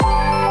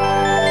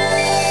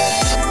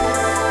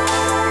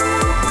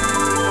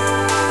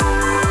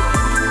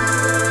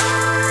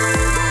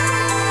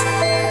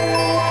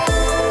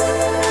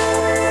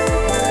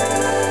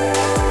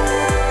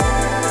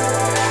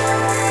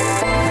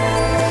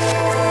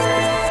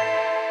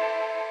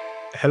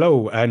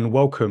Hello and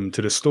welcome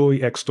to the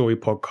Story X Story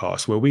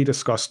podcast, where we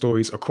discuss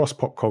stories across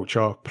pop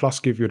culture, plus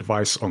give you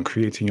advice on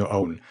creating your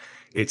own.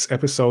 It's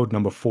episode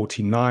number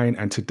 49,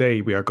 and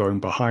today we are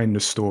going behind the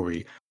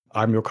story.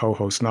 I'm your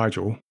co-host,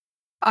 Nigel.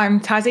 I'm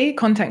Tazzy,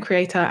 content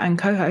creator and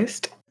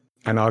co-host.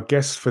 And our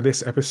guest for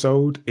this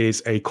episode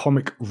is a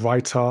comic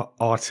writer,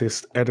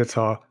 artist,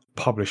 editor,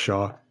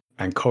 publisher,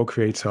 and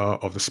co-creator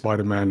of the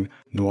Spider-Man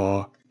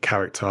noir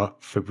character,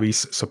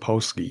 Fabrice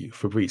Sapolsky.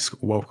 Fabrice,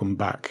 welcome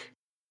back.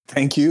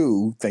 Thank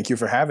you. Thank you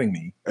for having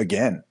me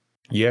again.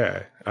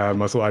 Yeah, I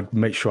thought I'd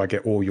make sure I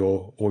get all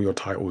your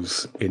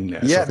titles in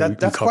there. Yeah,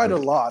 that's quite a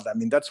lot. I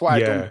mean, that's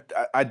why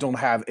I don't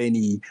have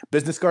any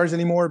business cards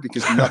anymore,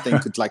 because nothing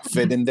could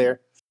fit in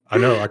there. I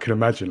know. I can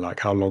imagine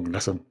how long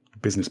that's a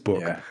business book.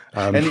 Yeah.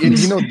 And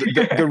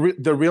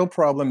the real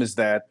problem is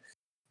that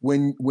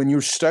when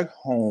you're stuck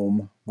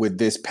home with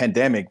this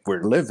pandemic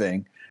we're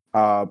living,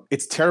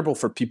 it's terrible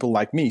for people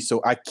like me.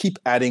 So I keep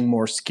adding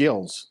more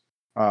skills.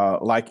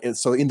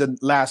 So in the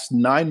last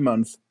 9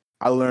 months,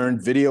 I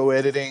learned video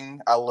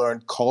editing. I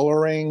learned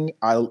coloring.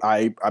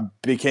 I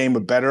became a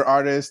better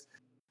artist.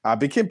 I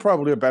became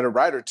probably a better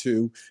writer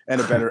too, and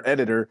a better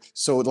editor.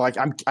 So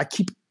I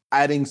keep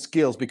adding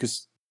skills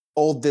because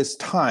all this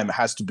time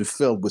has to be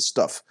filled with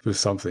stuff. With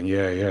something,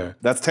 yeah.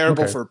 That's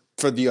terrible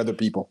for the other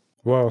people.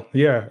 Well,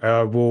 yeah,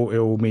 it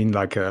will mean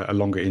a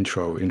longer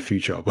intro in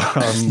future, but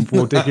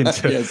we'll dig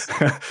into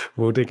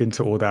we'll dig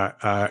into all that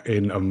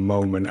in a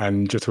moment.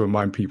 And just to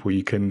remind people,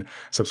 you can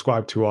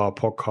subscribe to our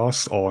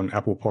podcast on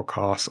Apple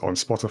Podcasts, on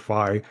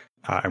Spotify,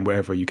 and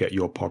wherever you get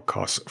your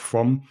podcasts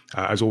from.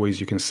 As always,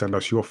 you can send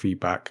us your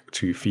feedback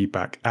to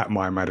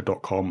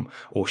feedback@mymatter.com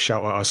or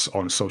shout at us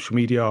on social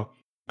media,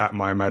 at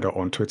mymatter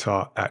on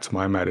Twitter, at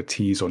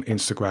mymattertees on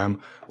Instagram,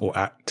 or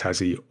at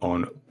Tazzy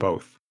on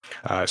both.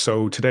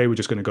 So today we're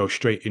just going to go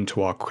straight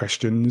into our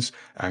questions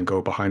and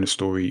go behind the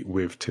story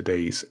with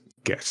today's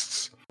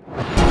guests.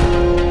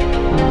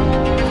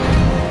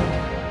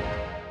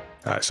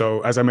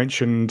 So as I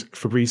mentioned,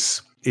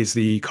 Fabrice is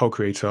the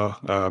co-creator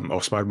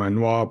of Spider-Man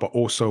Noir, but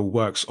also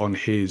works on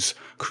his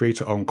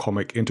creator-owned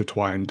comic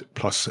Intertwined,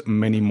 plus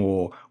many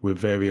more with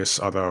various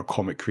other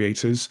comic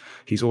creators.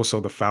 He's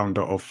also the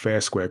founder of Fair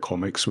Square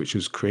Comics, which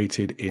was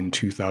created in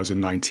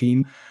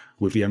 2019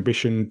 with the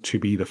ambition to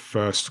be the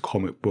first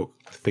comic book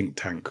think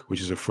tank,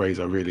 which is a phrase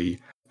I really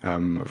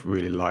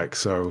like.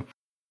 So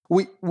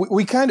we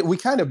kind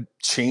of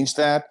changed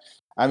that.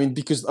 I mean,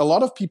 because a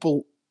lot of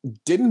people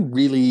didn't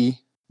really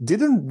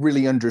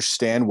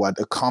understand what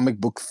a comic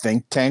book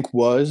think tank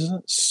was.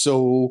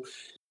 So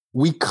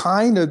we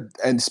kind of,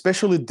 and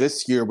especially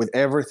this year with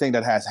everything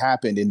that has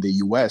happened in the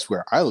US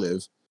where I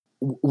live,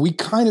 we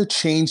kind of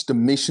changed the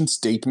mission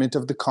statement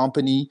of the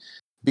company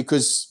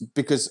because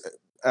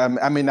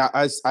I mean,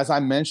 as I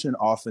mention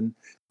often,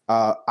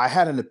 I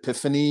had an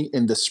epiphany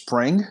in the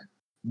spring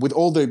with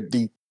all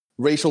the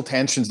racial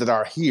tensions that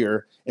are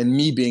here, and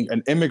me being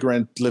an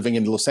immigrant living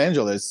in Los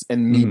Angeles,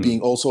 and me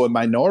being also a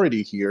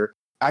minority here.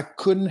 I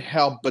couldn't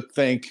help but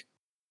think,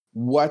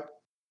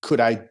 what could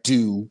I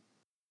do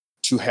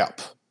to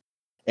help?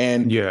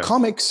 And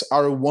comics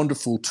are a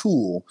wonderful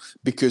tool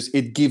because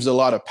it gives a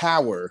lot of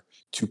power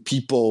to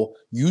people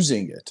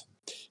using it.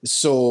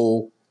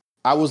 So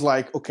I was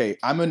like, okay,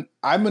 I'm an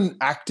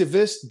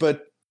activist,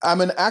 but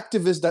I'm an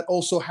activist that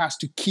also has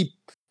to keep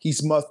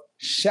his mouth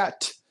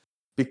shut,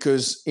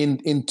 because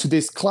in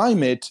today's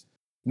climate,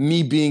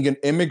 me being an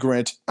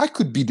immigrant, I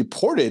could be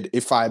deported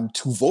if I'm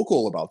too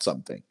vocal about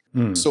something.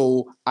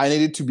 So I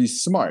needed to be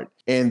smart.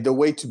 And the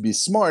way to be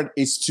smart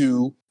is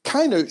to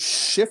kind of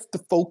shift the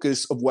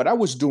focus of what I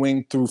was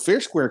doing through Fair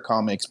Square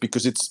Comics,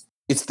 because it's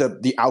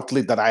the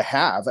outlet that I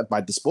have at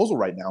my disposal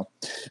right now,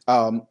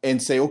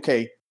 and say,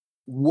 okay,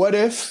 what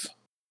if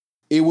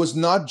it was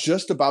not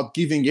just about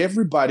giving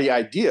everybody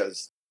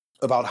ideas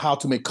about how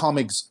to make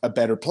comics a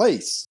better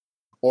place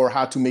or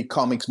how to make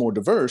comics more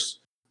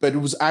diverse, but it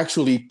was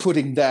actually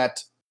putting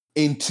that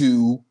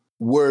into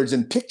words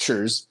and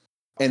pictures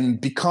and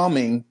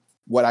becoming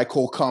what I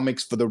call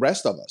comics for the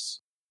rest of us,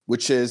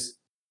 which is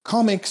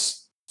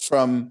comics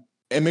from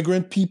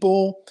immigrant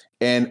people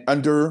and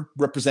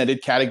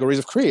underrepresented categories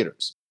of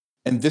creators.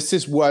 And this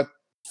is what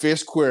Fair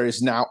Square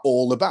is now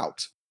all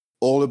about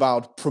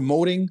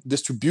promoting,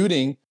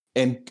 distributing,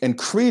 and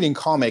creating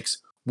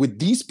comics with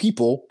these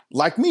people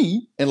like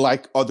me and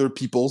like other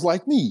peoples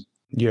like me.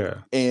 Yeah.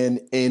 And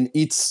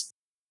it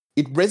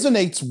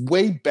resonates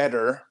way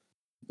better,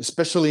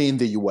 especially in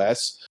the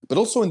US, but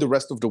also in the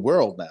rest of the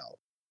world now.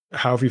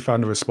 How have you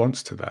found a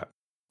response to that?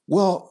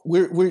 Well,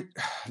 we're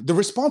the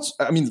response.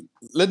 I mean,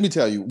 let me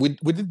tell you,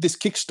 we did this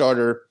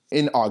Kickstarter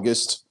in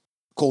August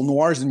called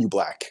Noir is the New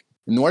Black.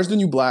 And Noir is the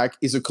New Black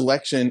is a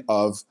collection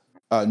of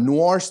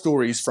noir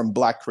stories from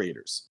Black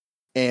creators.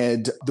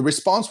 And the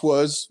response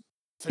was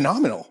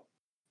phenomenal.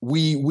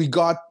 We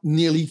got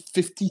nearly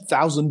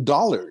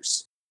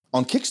 $50,000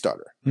 on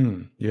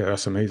Kickstarter. Yeah,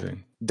 that's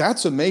amazing.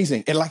 That's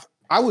amazing. And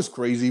I was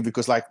crazy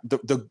because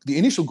the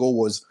initial goal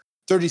was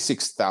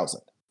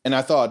 36,000. And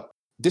I thought,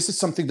 this is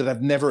something that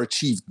I've never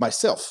achieved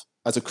myself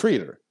as a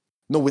creator,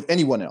 nor with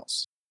anyone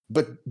else.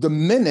 But the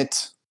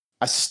minute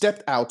I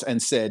stepped out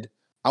and said,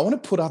 I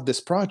want to put out this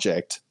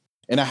project,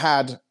 and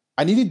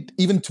I needed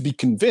even to be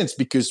convinced,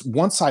 because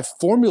once I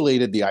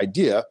formulated the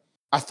idea,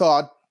 I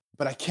thought,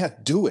 but I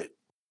can't do it.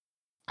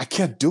 I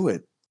can't do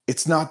it.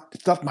 It's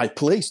not my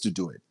place to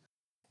do it.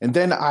 And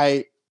then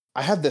I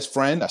had this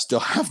friend, I still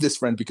have this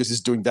friend because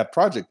he's doing that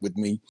project with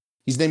me.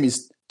 His name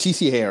is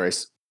TC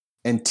Harris.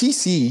 And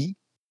TC,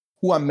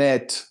 who I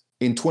met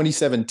in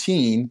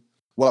 2017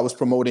 while I was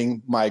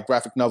promoting my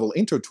graphic novel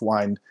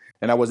Intertwined,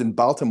 and I was in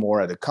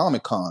Baltimore at a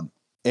Comic-Con.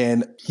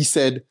 And he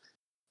said,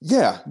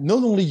 yeah,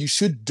 not only you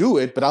should do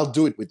it, but I'll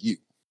do it with you.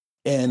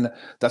 And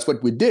that's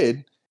what we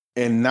did.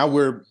 And now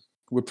we're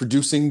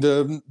producing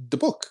the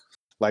book.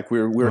 Like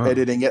we're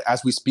editing it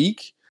as we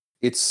speak.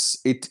 It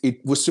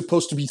was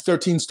supposed to be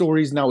 13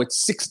 stories. Now it's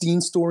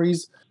 16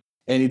 stories.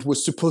 And it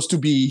was supposed to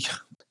be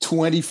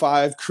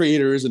 25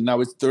 creators, and now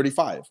it's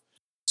 35.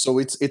 So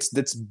it's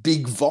that's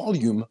big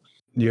volume.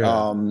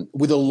 Yeah.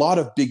 With a lot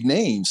of big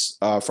names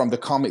from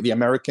the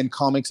American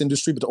comics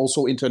industry, but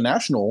also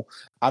international.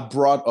 I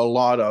brought a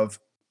lot of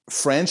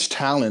French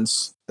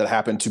talents that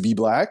happen to be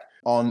Black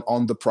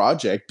on the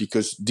project,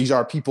 because these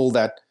are people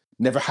that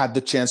never had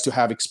the chance to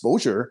have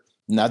exposure.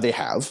 Now they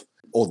have,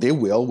 or they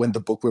will when the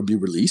book will be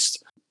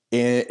released.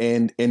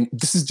 And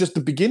this is just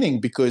the beginning,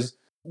 because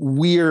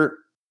we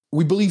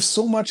believe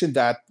so much in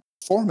that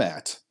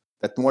format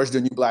that Noir is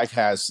the New Black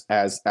has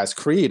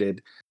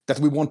created, that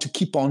we want to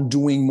keep on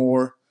doing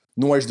more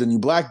Noir is the New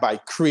Black by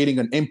creating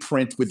an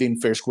imprint within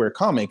Fair Square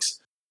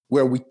Comics,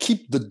 where we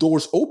keep the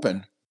doors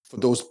open for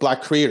those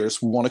Black creators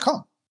who want to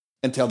come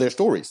and tell their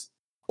stories.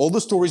 All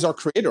the stories are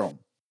creator-owned.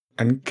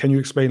 And can you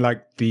explain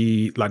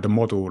the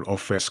model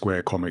of Fair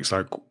Square Comics?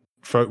 I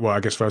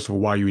guess first of all,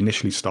 why you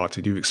initially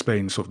started. You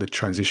explained sort of the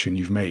transition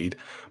you've made,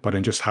 but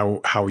then just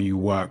how you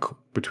work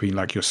between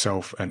like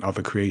yourself and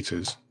other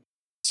creators.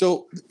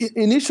 So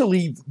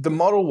initially, the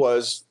model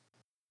was,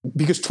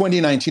 because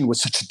 2019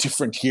 was such a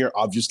different year.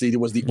 Obviously, there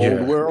was the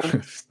old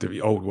world. The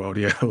old world,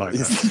 yeah, like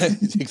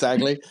that.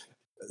 Exactly.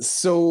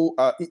 So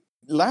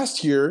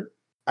last year,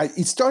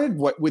 it started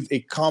with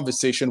a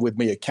conversation with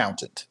my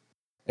accountant,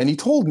 and he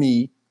told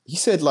me, he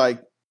said,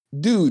 like,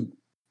 dude,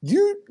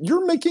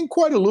 you're making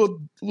quite a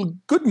little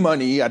good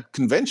money at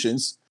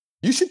conventions.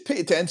 You should pay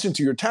attention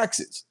to your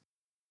taxes.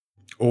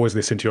 Always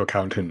listen to your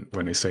accountant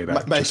when they say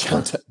that. My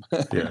accountant.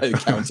 Yeah. My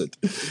accountant.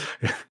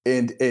 Yeah.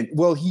 And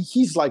well,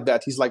 he's like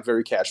that. He's like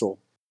very casual.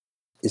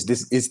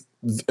 Is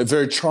a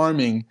very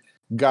charming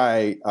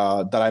guy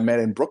that I met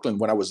in Brooklyn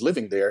when I was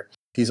living there.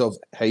 He's of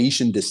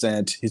Haitian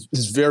descent.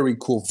 He's very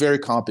cool, very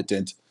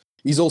competent.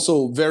 He's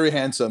also very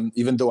handsome,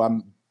 even though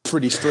I'm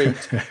pretty straight.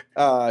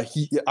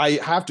 I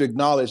have to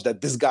acknowledge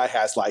that this guy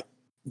has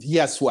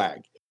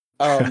swag.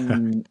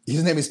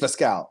 His name is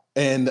Pascal.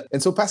 And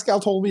so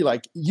Pascal told me,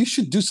 like, you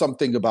should do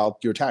something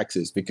about your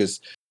taxes, because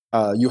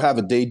you have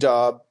a day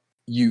job,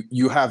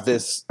 you have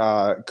this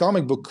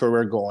comic book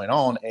career going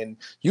on, and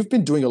you've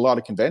been doing a lot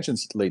of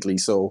conventions lately.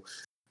 So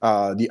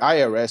the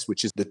IRS,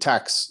 which is the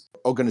tax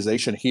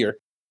organization here,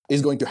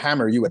 is going to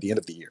hammer you at the end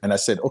of the year. And I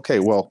said, okay,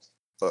 well,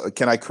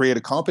 can I create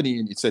a company?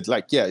 And he said,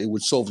 like, yeah, it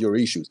would solve your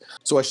issues.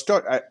 So I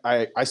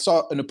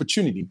saw an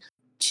opportunity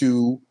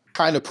to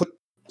kind of put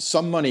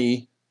some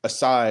money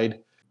aside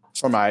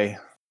for my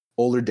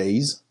older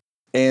days,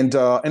 and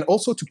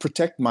also to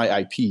protect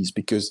my IPs,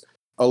 because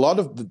a lot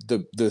of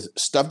the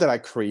stuff that I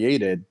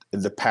created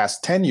in the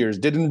past 10 years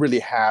didn't really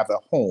have a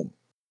home.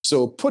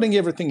 So putting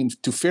everything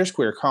into Fair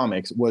Square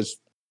Comics was,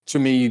 to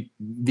me,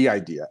 the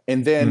idea.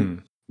 And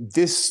then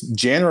this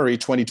January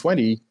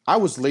 2020, I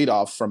was laid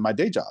off from my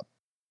day job,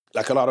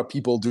 like a lot of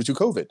people due to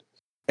COVID.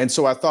 And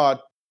so I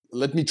thought,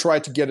 let me try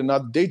to get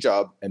another day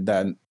job. And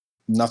then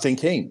nothing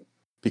came,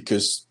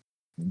 because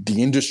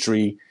the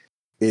industry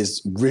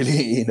is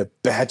really in a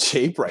bad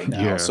shape right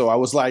now. Yeah. So I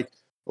was like,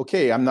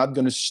 okay, I'm not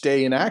going to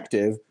stay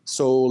inactive.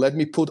 So let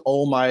me put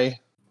all my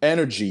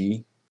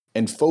energy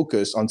and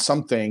focus on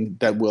something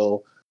that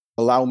will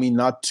allow me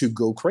not to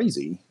go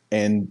crazy.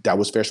 And that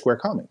was Fair Square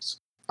Comics.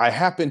 I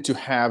happen to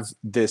have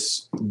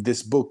this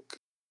book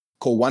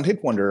called One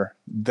Hit Wonder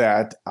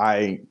that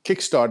I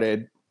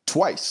kickstarted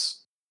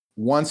twice.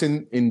 Once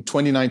in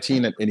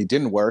 2019 and it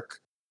didn't work,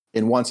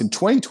 and once in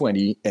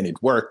 2020 and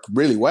it worked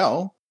really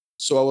well.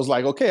 So I was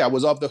like, okay, I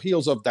was off the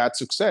heels of that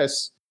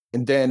success.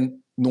 And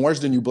then Noir is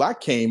the New Black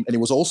came, and it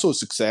was also a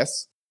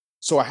success.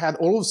 So I had,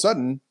 all of a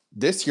sudden,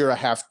 this year I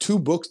have 2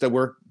 books that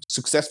were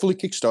successfully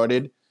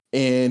kickstarted,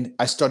 and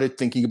I started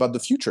thinking about the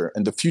future.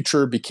 And the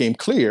future became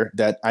clear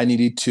that I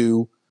needed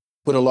to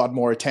put a lot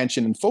more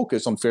attention and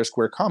focus on Fair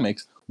Square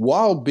Comics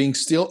while being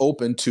still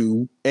open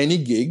to any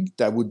gig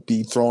that would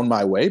be thrown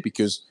my way,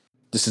 because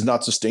this is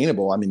not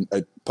sustainable. I mean,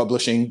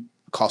 publishing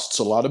costs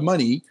a lot of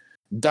money,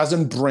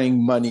 doesn't bring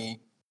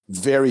money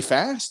very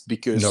fast,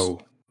 because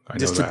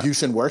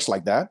distribution works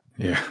like that.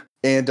 Yeah.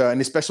 And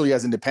especially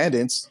as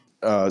independents.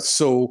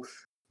 So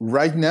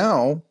right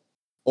now,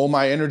 all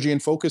my energy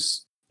and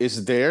focus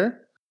is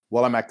there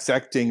while I'm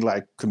accepting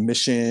like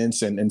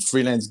commissions and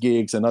freelance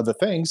gigs and other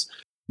things.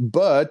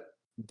 But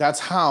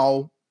that's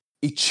how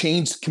it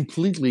changed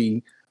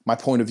completely my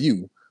point of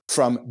view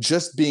from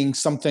just being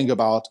something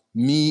about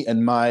me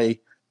and my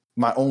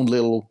own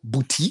little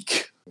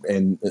boutique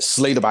and a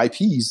slate of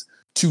IPs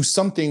to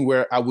something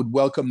where I would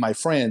welcome my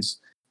friends,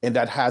 and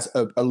that has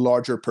a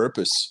larger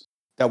purpose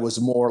that was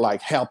more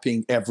like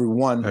helping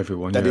everyone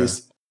that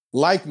is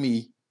like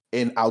me,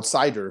 an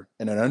outsider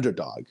and an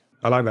underdog.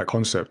 I like that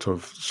concept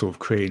of sort of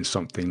creating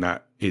something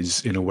that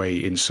is in a way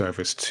in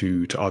service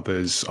to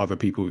others, other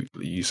people,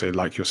 you say,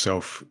 like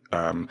yourself,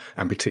 and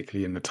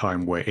particularly in the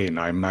time we're in.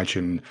 I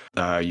imagine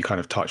you kind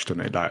of touched on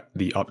it, that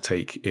the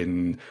uptake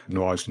in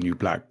Noir is the New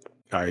Black,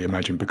 I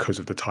imagine because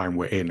of the time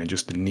we're in and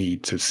just the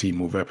need to see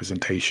more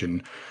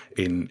representation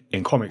in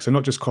comics, and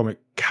not just comic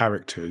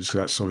characters,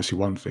 that's obviously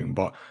one thing,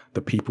 but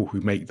the people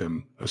who make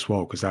them as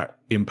well, because that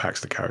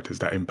impacts the characters,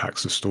 that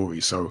impacts the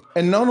story. So,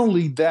 and not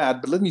only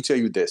that, but let me tell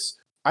you this.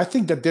 I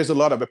think that there's a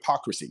lot of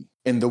hypocrisy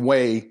in the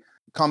way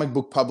comic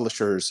book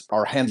publishers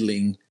are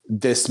handling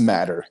this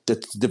matter, the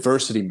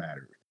diversity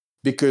matter,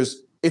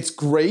 because it's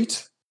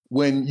great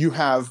when you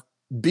have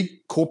big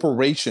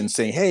corporations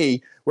saying,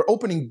 hey, we're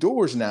opening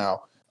doors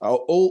now.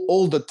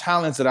 All the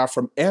talents that are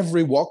from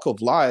every walk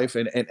of life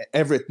and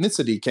every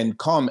ethnicity can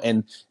come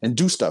and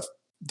do stuff.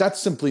 That's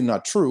simply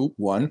not true,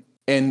 one.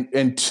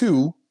 And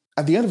two,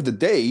 at the end of the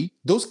day,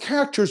 those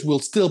characters will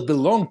still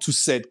belong to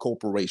said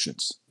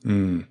corporations.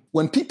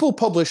 When people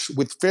publish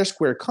with Fair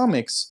Square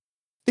Comics,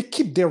 they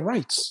keep their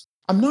rights.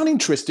 I'm not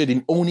interested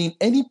in owning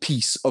any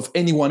piece of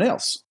anyone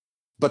else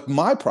but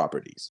my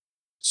properties.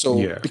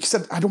 So because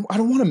I don't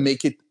want to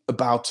make it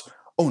about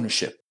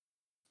ownership.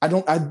 I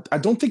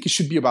don't think it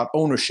should be about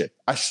ownership.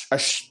 I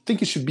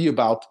think it should be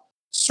about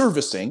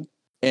servicing.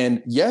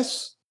 And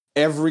yes,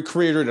 every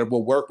creator that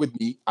will work with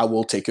me, I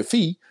will take a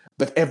fee,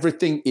 but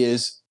everything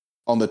is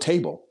on the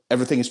table.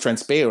 Everything is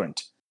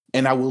transparent.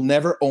 And I will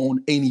never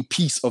own any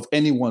piece of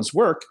anyone's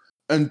work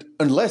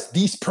unless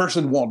these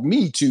person want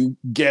me to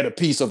get a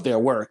piece of their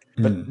work.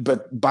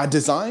 But by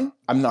design,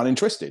 I'm not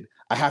interested.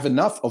 I have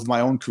enough of my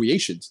own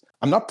creations.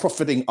 I'm not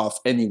profiting off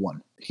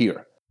anyone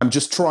here. I'm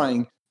just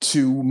trying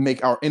to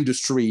make our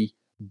industry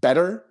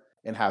better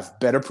and have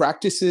better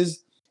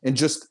practices and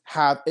just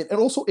have, and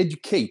also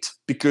educate,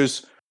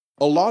 because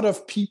a lot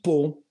of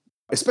people,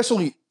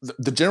 especially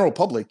the general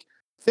public,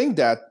 think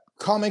that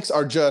comics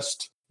are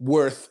just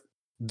worth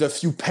the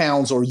few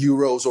pounds or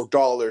euros or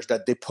dollars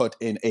that they put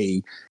in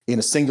a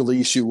single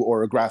issue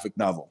or a graphic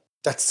novel.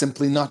 That's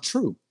simply not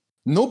true.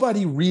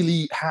 Nobody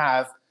really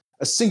have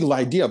a single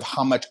idea of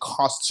how much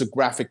costs a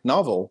graphic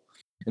novel.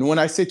 And when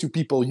I say to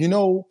people,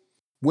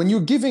 when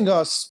you're giving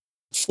us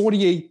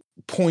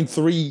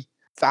 $48.3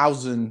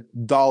 thousand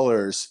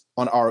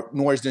on our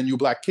Noir is the New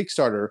Black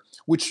Kickstarter,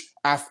 which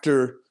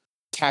after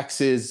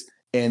taxes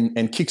and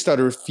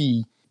Kickstarter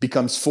fee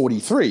becomes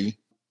 43,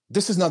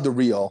 this is not the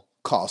real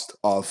cost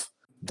of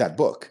that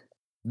book.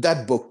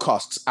 That book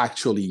costs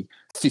actually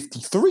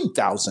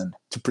 $53,000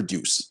 to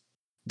produce.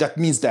 That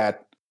means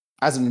that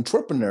as an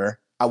entrepreneur,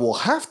 I will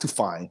have to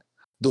find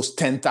those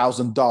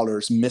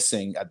 $10,000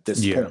 missing at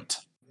this point.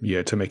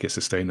 Yeah, to make it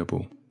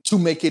sustainable. To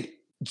make it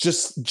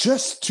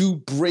just to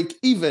break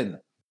even.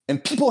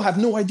 And people have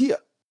no idea.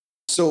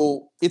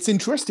 So it's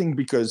interesting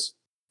because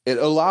it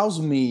allows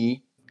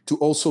me to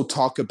also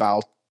talk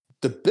about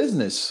the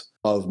business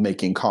of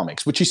making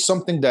comics, which is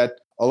something that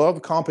a lot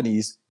of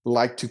companies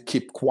like to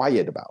keep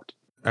quiet about.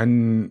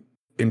 And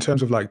in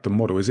terms of like the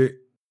model, is it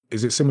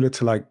similar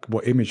to like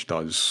what Image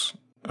does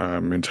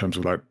in terms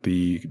of like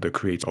the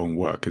creator's own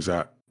work? Is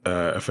that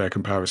a fair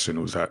comparison,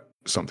 or is that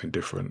something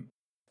different?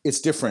 It's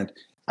different.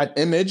 At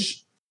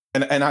Image,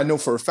 and I know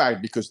for a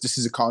fact because this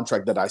is a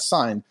contract that I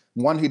signed,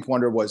 One Hit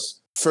Wonder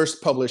was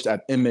first published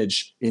at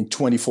Image in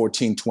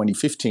 2014,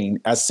 2015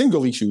 as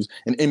single issues,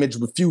 and Image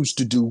refused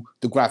to do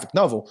the graphic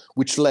novel,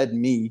 which led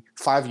me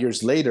 5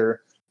 years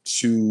later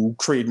to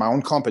create my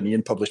own company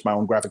and publish my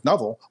own graphic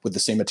novel with the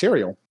same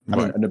material. Right.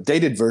 I mean, an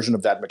updated version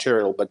of that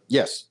material, but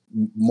yes,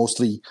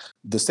 mostly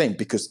the same,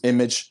 because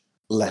Image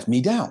let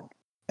me down.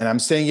 And I'm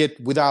saying it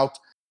without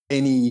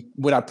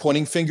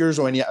pointing fingers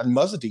or any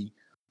animosity.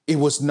 It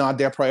was not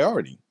their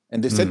priority.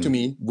 And they said to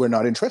me, we're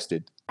not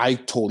interested. I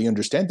totally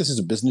understand. This is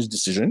a business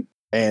decision,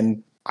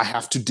 and I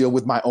have to deal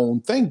with my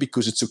own thing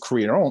because it's a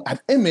creator own.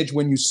 At Image,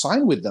 when you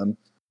sign with them,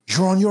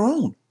 you're on your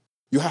own.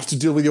 You have to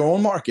deal with your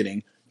own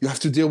marketing. You have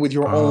to deal with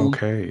your own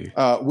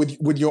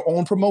with your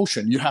own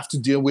promotion. You have to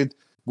deal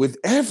with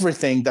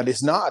everything that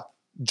is not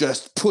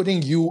just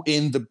putting you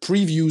in the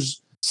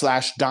previews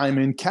 /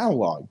 diamond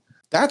catalog.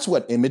 That's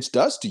what Image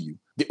does to you.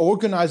 They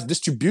organize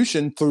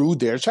distribution through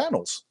their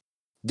channels.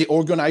 They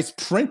organize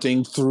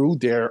printing through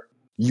their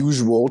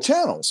usual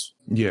channels.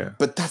 Yeah.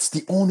 But that's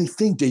the only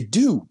thing they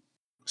do.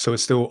 So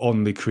it's still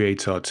on the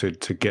creator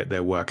to get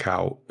their work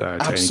out to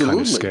any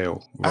kind of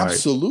scale. Right?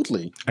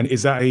 Absolutely. And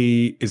is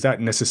that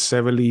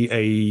necessarily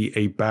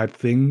a bad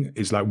thing?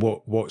 Is like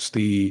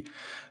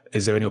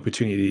is there any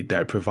opportunity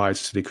that it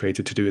provides to the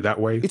creator to do it that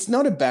way? It's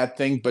not a bad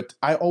thing, but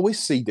I always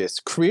say this: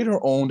 creator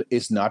owned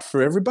is not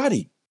for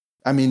everybody.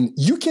 I mean,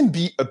 you can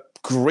be a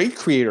great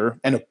creator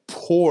and a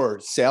poor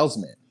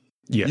salesman.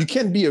 Yeah. You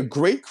can be a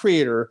great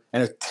creator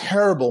and a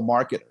terrible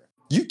marketer.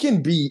 You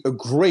can be a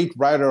great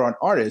writer or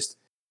artist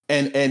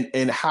and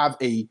have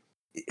a,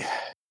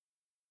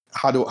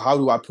 how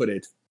do I put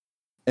it?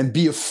 And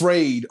be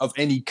afraid of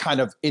any kind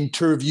of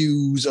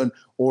interviews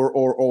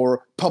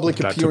or public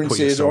Like to put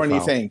appearances or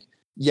yourself out. anything.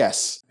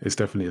 Yes. It's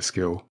definitely a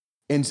skill.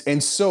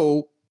 And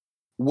so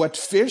what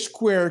Fair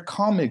Square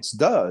Comics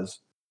does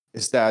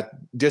is that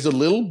there's a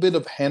little bit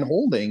of hand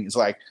holding. It's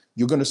like,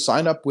 you're going to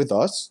sign up with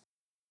us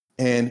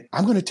and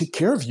I'm going to take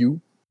care of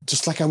you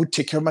just like I would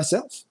take care of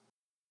myself.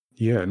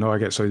 Yeah, no, I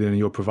get. So then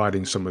you're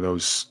providing some of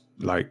those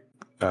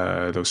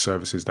those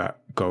services that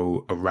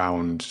go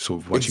around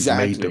sort of once you've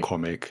made the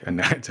comic and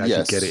to actually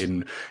get it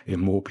in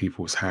more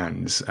people's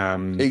hands.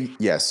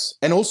 Yes.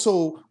 And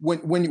also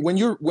when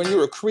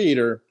you're a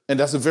creator, and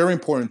that's a very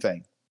important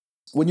thing.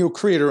 When you're a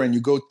creator and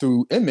you go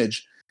through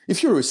Image,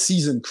 if you're a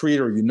seasoned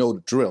creator, you know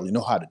the drill, you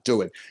know how to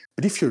do it.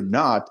 But if you're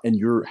not, and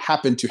you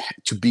happen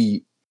to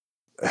be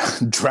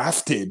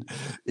drafted,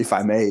 if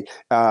I may,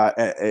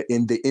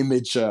 in the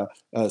Image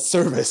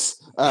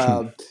service,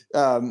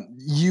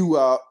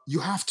 you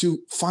have to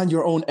find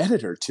your own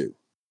editor too,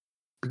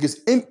 because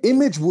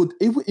Image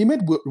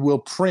will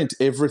print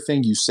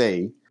everything you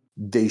say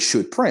they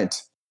should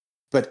print,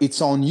 but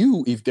it's on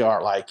you if there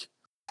are like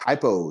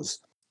typos,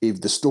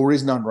 if the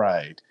story's not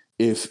right,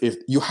 if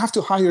you have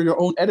to hire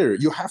your own editor,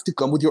 you have to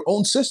come with your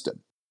own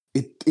system.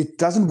 It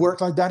doesn't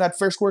work like that at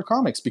Fair Square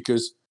Comics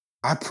because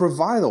I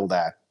provide all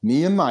that.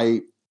 Me and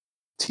my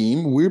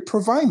team, we're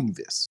providing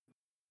this.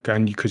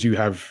 And because you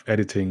have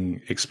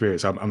editing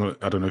experience, I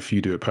don't know if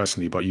you do it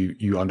personally, but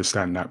you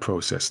understand that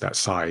process, that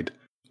side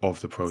of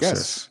the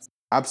process. Yes,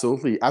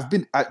 absolutely. I've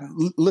been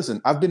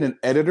an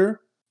editor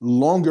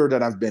longer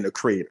than I've been a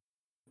creator.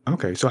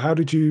 Okay, so how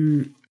did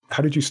you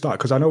start?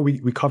 Because I know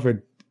we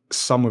covered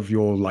some of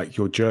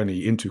your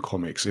journey into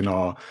comics in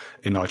our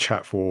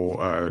chat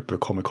for the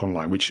Comic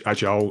Online, which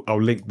actually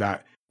I'll link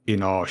that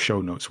in our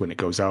show notes when it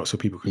goes out so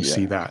people can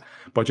see that.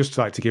 But just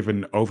to give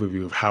an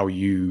overview of how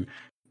you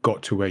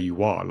got to where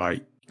you are,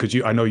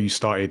 because I know you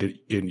started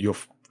you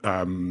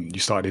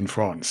started in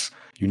France.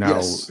 You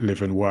now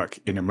live and work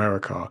in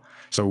America.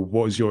 So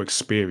what was your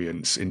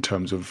experience in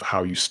terms of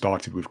how you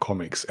started with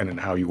comics and then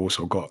how you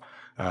also got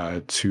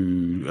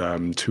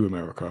to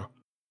America?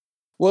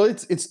 Well,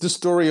 it's the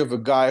story of a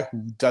guy who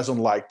doesn't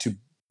like to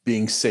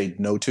being said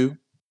no to,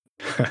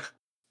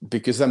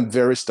 because I'm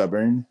very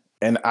stubborn.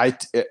 And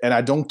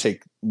I don't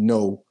take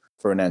no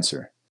for an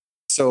answer.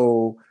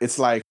 So it's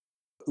like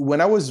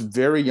when I was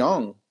very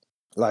young,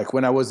 like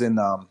when I was in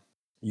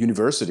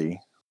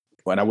university,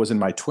 when I was in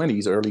my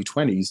 20s, early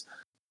 20s,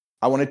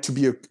 I wanted to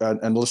be an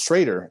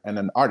illustrator and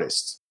an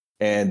artist.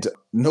 And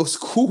no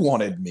school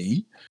wanted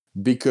me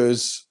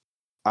because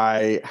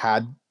I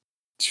had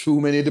too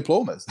many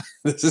diplomas.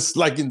 This is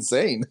like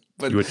insane.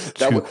 But you were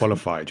too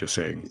qualified, you're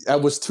saying? I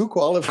was too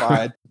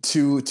qualified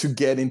to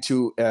get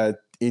into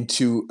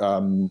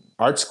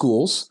art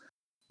schools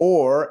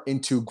or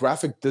into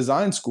graphic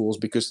design schools,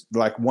 because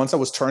like once I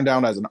was turned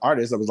down as an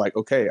artist, I was like,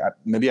 okay,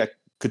 maybe I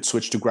could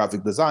switch to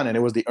graphic design. And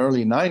it was the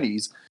early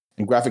 90s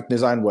and graphic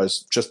design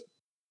was just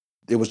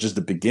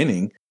the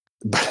beginning.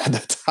 But at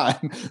the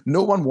time,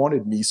 no one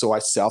wanted me. So I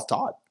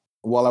self-taught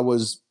while I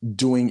was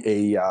doing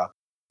a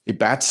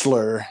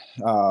bachelor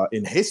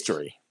in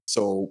history.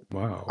 So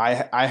wow.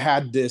 I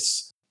had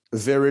this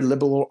very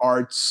liberal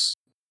arts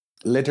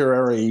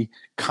literary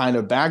kind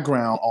of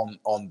background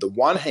on the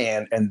one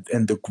hand, and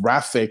the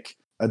graphic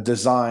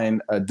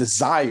design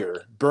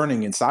desire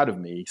burning inside of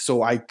me.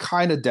 So I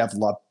kind of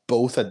developed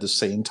both at the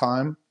same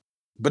time.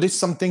 But it's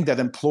something that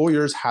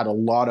employers had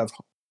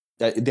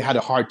they had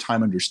a hard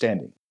time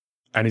understanding.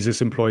 And is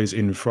this employees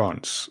in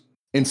France?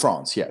 In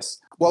France, yes.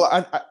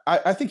 Well,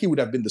 I think it would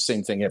have been the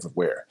same thing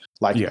everywhere.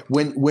 Like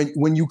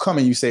when you come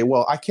and you say,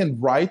 well, I can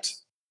write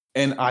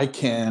and I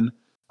can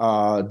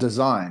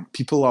design,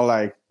 people are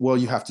like, well,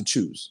 you have to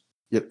choose.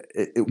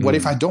 What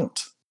if I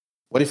don't?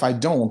 What if I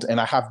don't and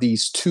I have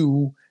these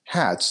two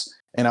hats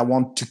and I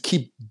want to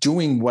keep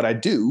doing what I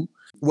do?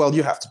 Well,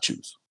 you have to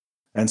choose.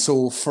 And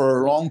so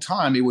for a long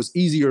time, it was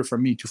easier for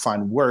me to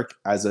find work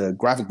as a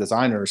graphic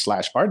designer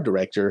 / art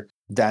director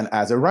than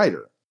as a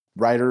writer.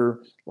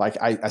 Like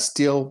I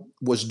still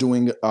was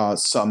doing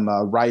some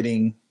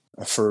writing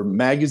for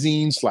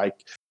magazines,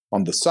 like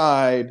on the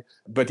side,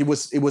 but it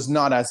was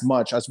not as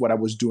much as what I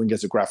was doing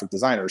as a graphic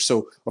designer.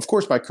 So of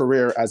course, my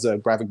career as a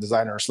graphic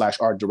designer /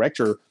 art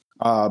director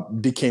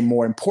became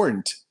more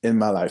important in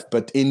my life.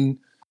 But in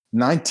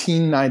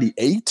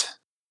 1998,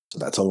 so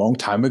that's a long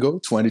time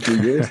ago,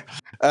 22 years,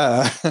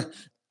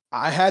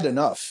 I had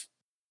enough.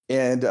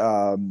 And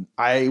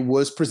I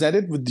was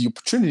presented with the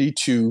opportunity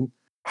to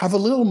have a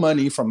little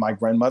money from my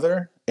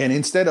grandmother. And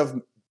instead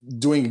of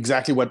doing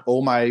exactly what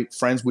all my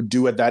friends would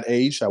do at that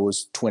age, I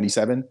was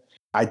 27,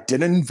 I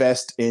didn't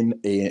invest in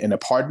an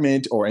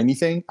apartment or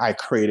anything. I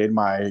created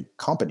my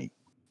company.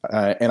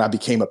 And I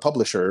became a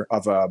publisher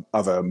of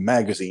a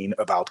magazine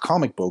about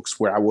comic books,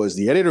 where I was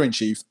the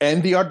editor-in-chief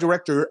and the art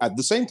director at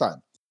the same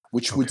time,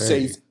 which would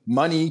save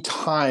money,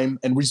 time,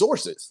 and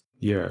resources.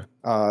 Yeah.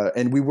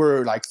 And we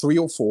were like 3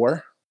 or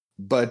 4,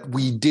 but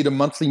we did a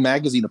monthly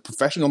magazine, a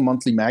professional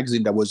monthly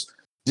magazine that was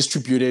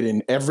distributed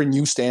in every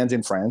newsstand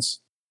in France,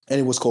 and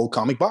it was called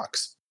Comic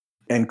Box.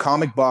 And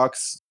Comic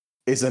Box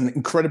is an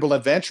incredible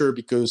adventure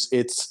because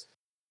it's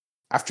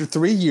after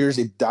 3 years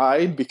it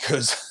died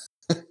because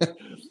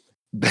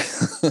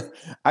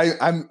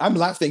I'm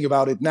laughing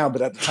about it now,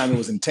 but at the time it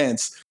was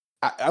intense.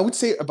 I would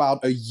say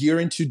about a year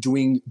into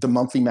doing the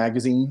monthly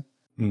magazine,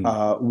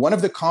 one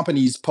of the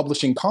companies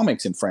publishing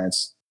comics in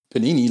France,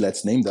 Panini,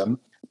 let's name them,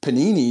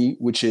 Panini,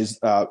 which is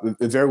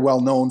very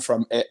well known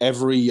from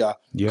every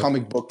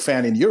comic book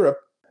fan in Europe,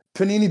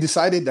 Panini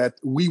decided that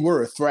we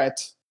were a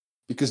threat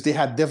because they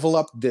had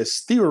developed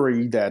this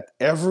theory that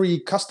every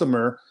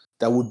customer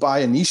that would buy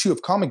an issue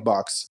of Comic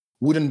Box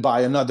wouldn't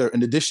buy an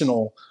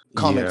additional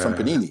comic from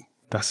Panini.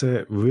 That's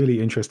a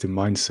really interesting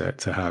mindset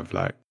to have.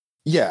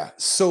 Yeah.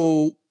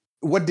 So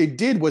what they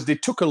did was they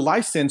took a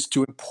license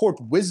to import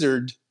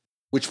Wizard,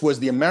 which was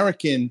the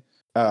American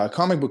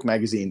comic book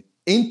magazine,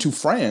 into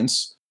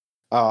France,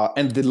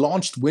 and they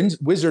launched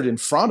Wizard in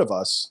front of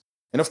us.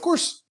 And of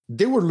course,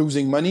 they were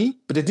losing money,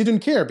 but they didn't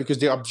care because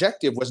their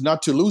objective was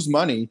not to lose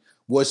money,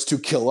 was to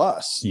kill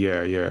us.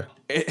 Yeah.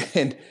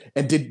 And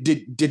they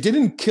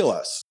didn't kill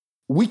us.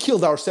 We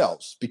killed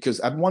ourselves because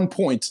at one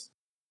point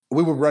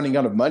we were running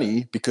out of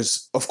money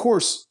because, of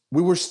course,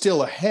 we were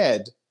still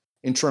ahead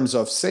in terms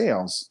of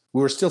sales.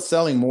 We were still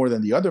selling more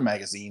than the other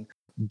magazine.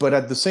 But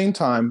at the same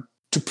time,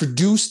 to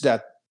produce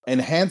that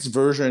enhanced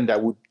version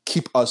that would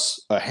keep us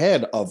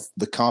ahead of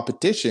the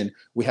competition,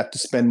 we had to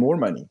spend more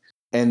money.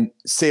 And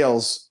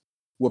sales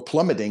were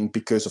plummeting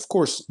because, of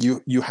course,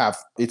 you have,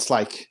 it's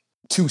like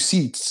 2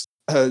 seats,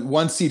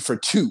 1 seat for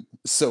 2.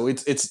 So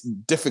it's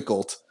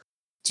difficult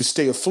to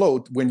stay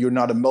afloat when you're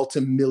not a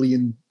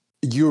multi-million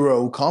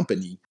euro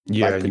company.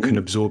 Yeah, you can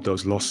absorb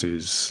those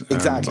losses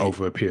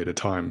over a period of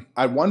time.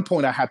 At one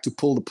point, I had to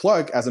pull the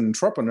plug as an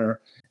entrepreneur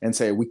and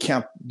say, we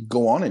can't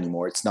go on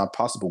anymore. It's not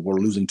possible. We're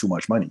losing too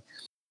much money.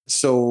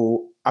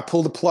 So I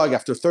pulled the plug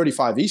after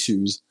 35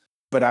 issues,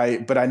 but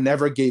I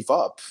never gave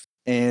up.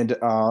 And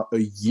a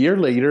year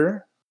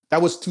later,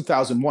 that was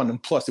 2001.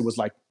 And plus, it was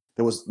like,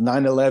 there was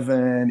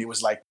 9/11. It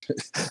was like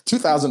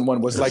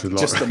 2001 was like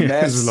just a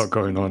mess. There's a lot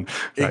going on.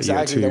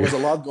 Exactly. There was a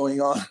lot going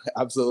on.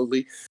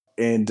 Absolutely.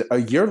 And a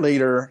year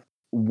later,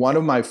 one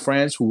of my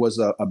friends who was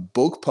a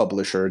book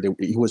publisher,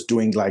 he was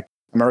doing like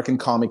American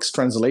comics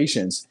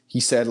translations.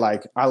 He said,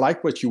 like, I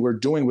like what you were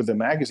doing with the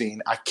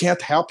magazine. I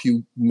can't help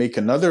you make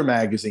another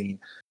magazine,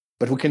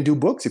 but we can do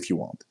books if you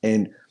want.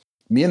 And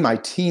me and my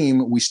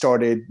team, we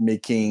started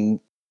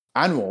making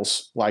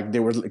annuals, like they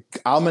were like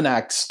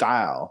almanac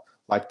style,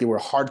 like they were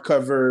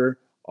hardcover,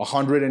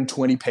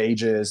 120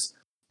 pages,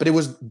 but it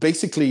was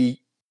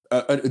basically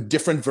a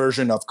different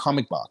version of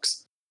Comic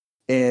Box.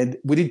 And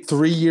we did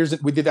 3 years.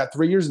 We did that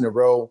 3 years in a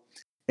row.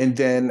 And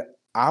then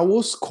I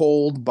was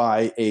called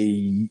by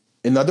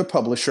another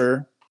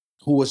publisher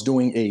who was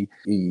doing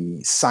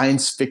a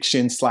science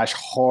fiction /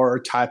 horror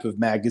type of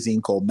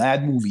magazine called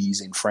Mad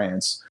Movies in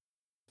France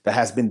that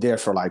has been there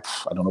for like,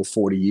 I don't know,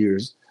 40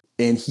 years.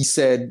 And he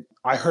said,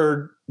 I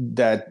heard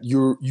that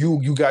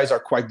you guys are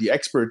quite the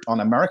expert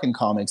on American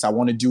comics. I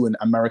want to do an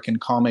American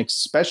comics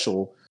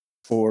special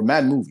for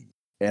Mad Movie.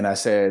 And I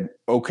said,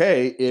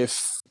 okay,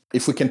 if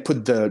we can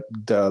put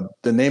the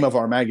name of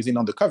our magazine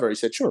on the cover. He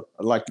said, sure,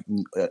 like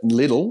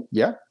little,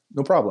 yeah,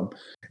 no problem.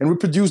 And we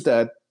produced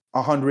that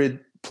 100+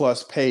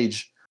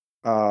 page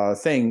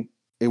thing.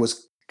 It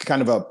was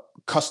kind of a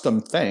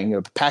custom thing,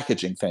 a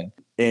packaging thing.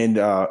 And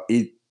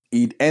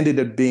it ended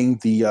up being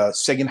the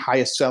second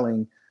highest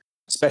selling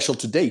special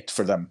to date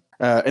for them.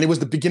 And it was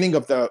the beginning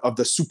of the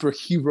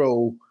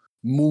superhero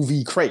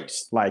movie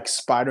craze. Like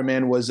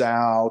Spider-Man was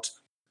out,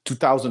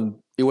 2000.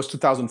 It was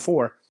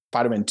 2004.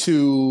 Spider-Man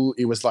 2.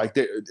 It was like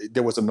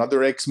there was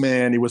another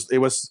X-Men. It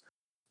was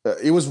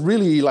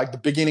really like the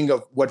beginning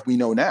of what we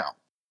know now.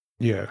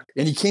 Yeah.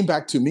 And he came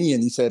back to me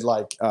and he said,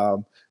 like,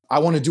 I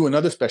want to do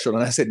another special.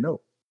 And I said, no,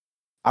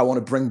 I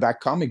want to bring back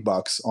Comic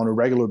Box on a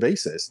regular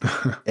basis.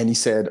 And he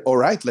said, all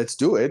right, let's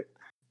do it.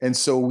 And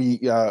so we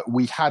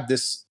had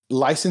this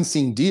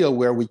licensing deal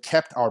where we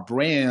kept our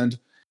brand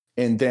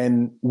and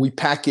then we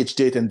packaged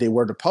it and they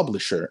were the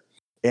publisher.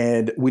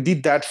 And we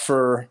did that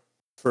for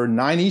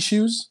 9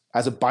 issues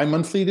as a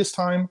bi-monthly this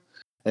time.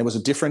 And it was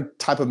a different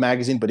type of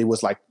magazine, but it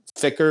was like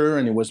thicker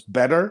and it was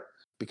better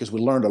because we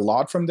learned a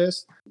lot from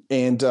this.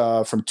 And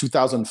from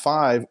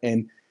 2005.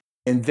 And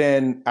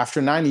then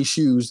after 9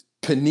 issues,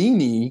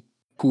 Panini,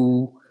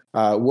 who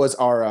was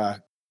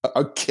our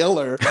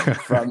killer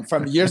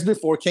from years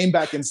before, came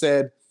back and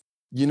said,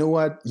 you know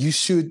what, we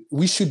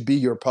should be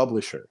your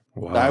publisher.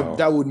 Wow.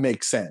 That would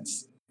make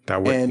sense. Now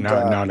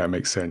that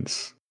makes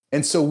sense.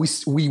 And so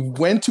we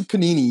went to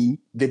Panini.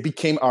 They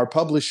became our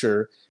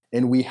publisher,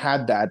 and we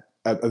had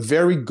a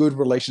very good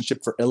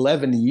relationship for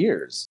 11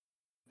 years.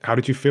 How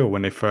did you feel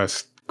when they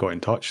first got in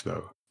touch,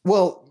 though?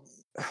 Well,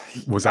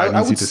 was that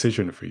an easy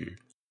decision for you?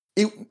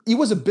 It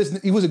was a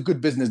business. It was a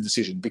good business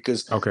decision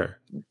because okay,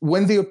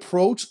 when they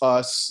approached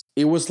us,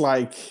 it was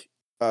like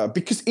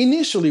because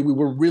initially we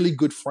were really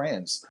good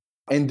friends.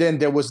 And then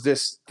there was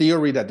this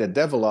theory that they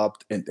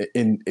developed, and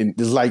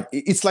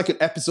it's like an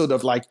episode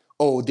of like,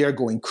 oh, they're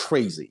going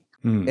crazy.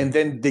 And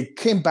then they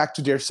came back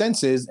to their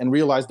senses and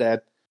realized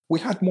that we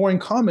had more in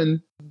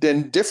common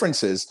than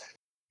differences.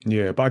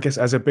 Yeah, but I guess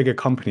as a bigger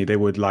company, they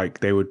would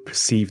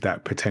perceive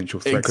that potential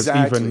threat. Because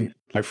even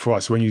like for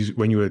us, when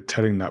you were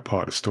telling that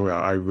part of the story,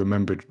 I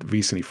remembered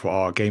recently for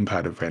our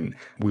Gamepad event,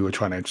 we were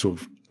trying to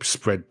sort of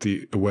spread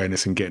the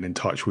awareness and getting in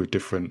touch with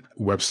different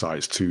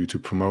websites to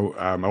promote.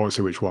 I won't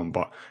say which one,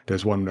 but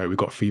there's one where we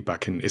got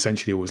feedback, and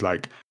essentially it was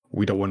like,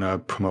 we don't want to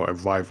promote a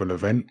rival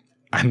event.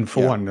 And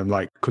for one, I'm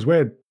like, because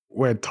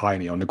we're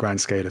tiny on the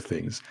grand scale of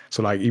things,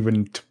 so like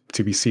even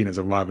to be seen as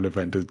a rival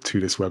event to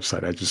this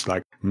website, they're just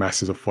like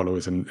masses of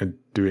followers and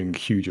doing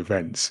huge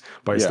events.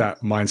 But it's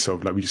that mindset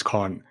of like, we just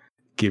can't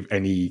give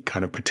any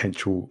kind of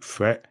potential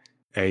threat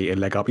a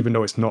leg up, even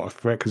though it's not a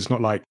threat, because it's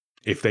not like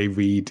if they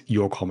read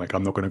your comic,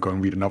 I'm not going to go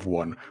and read another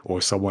one, or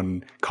if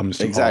someone comes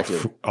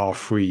to our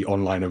free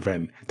online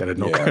event, that they're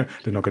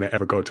not going to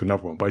ever go to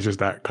another one. But it's just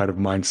that kind of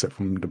mindset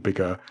from the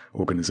bigger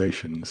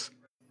organizations.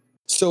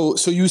 So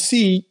you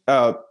see,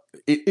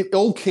 it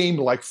all came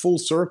like full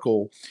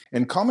circle,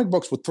 and comic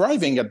books were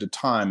thriving at the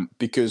time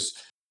because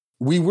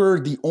we were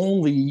the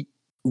only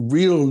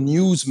real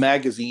news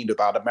magazine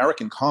about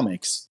American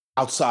comics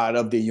outside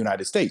of the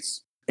United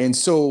States. And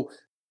so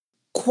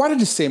quite at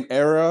the same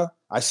era,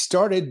 I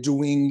started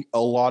doing a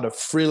lot of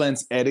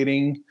freelance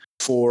editing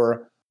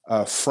for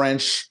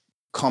French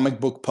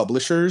comic book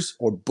publishers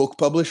or book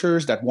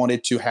publishers that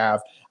wanted to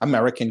have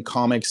American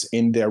comics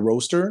in their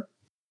roster.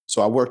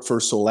 So I worked for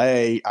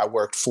Soleil, I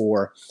worked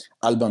for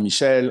Albin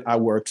Michel, I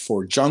worked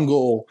for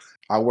Jungle,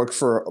 I worked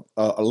for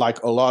I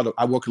worked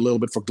a little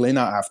bit for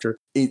Glénat after.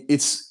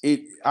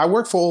 I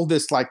worked for all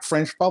this like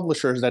French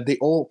publishers that they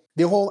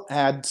all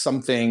had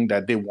something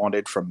that they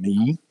wanted from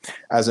me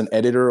as an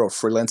editor or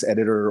freelance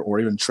editor or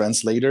even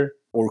translator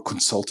or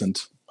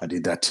consultant. I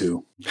did that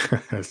too.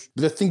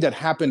 The thing that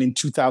happened in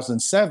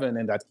 2007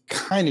 and that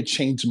kind of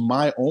changed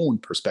my own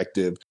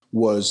perspective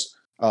was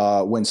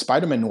when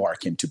Spider-Man Noir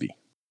came to be.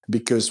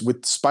 Because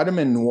with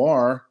Spider-Man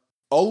Noir,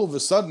 all of a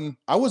sudden,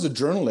 I was a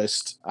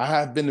journalist. I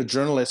have been a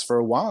journalist for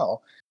a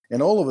while.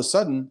 And all of a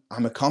sudden,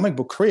 I'm a comic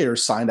book creator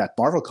signed at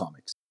Marvel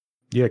Comics.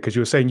 Yeah, because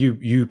you were saying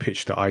you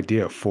pitched the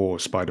idea for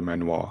Spider-Man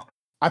Noir.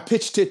 I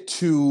pitched it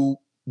to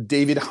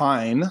David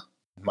Hein,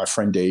 my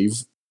friend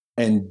Dave.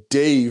 And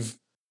Dave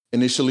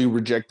initially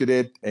rejected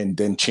it and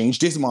then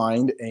changed his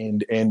mind.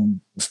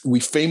 And we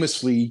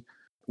famously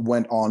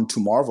went on to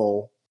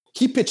Marvel.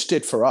 He pitched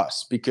it for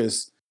us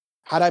because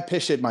had I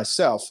pitched it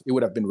myself, it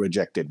would have been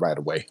rejected right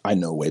away. I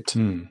know it.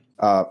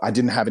 I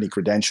didn't have any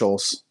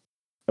credentials.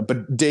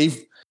 But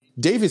Dave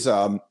is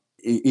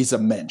a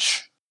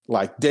mensch.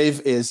 Like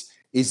Dave is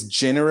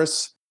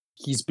generous.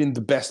 He's been the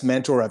best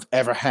mentor I've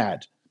ever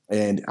had.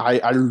 And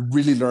I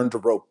really learned the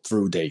rope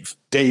through Dave.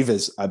 Dave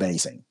is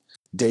amazing.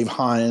 Dave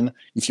Hein,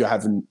 if you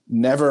haven't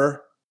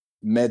never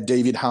met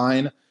David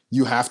Hein,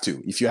 you have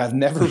to. If you have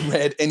never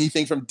read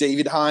anything from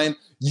David Hein,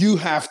 you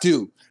have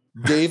to.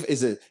 Dave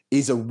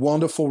is a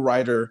wonderful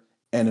writer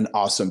and an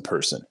awesome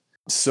person.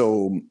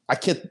 So I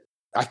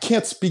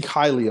can't speak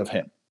highly of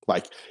him.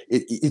 Like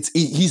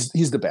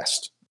he's the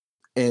best.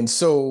 And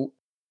so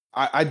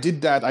I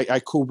did that. I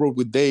co-wrote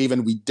with Dave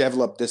and we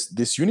developed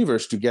this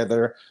universe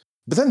together.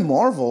 But then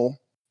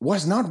Marvel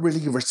was not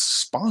really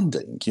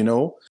responding, you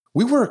know?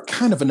 We were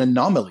kind of an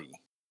anomaly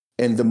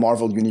in the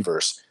Marvel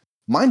universe.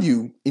 Mind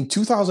you, in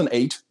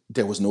 2008,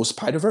 there was no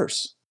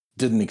Spider-Verse.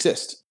 Didn't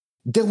exist.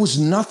 There was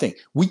nothing.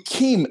 We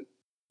came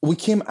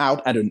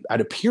out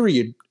at a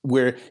period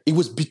where it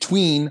was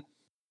between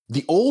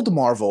the old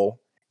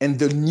Marvel and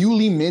the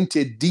newly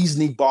minted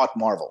Disney bought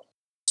Marvel.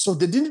 So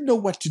they didn't know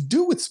what to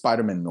do with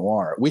Spider-Man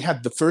Noir. We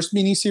had the first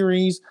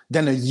miniseries,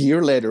 then a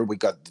year later we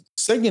got the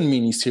second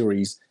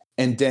miniseries,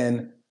 and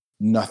then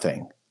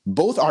nothing.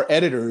 Both our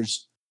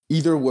editors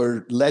either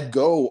were let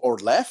go or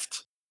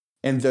left,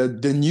 and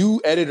the new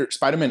editor,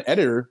 Spider-Man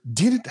editor,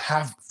 didn't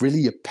have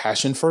really a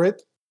passion for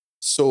it.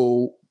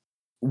 So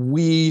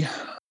we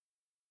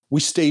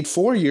stayed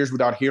 4 years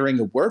without hearing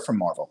a word from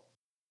Marvel.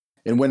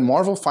 And when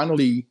Marvel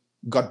finally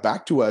got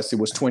back to us, it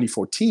was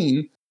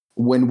 2014,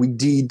 when we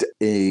did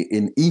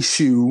an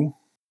issue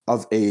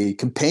of a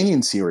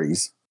companion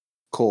series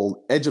called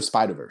Edge of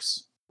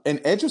Spider-Verse. And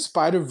Edge of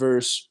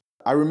Spider-Verse,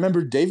 I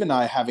remember Dave and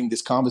I having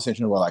this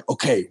conversation where we're like,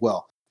 okay,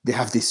 well, they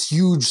have this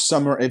huge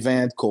summer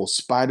event called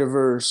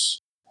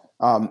Spider-Verse.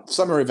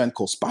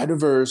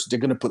 They're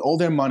going to put all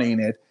their money in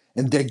it,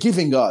 and they're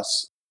giving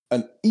us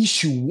an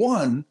issue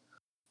 1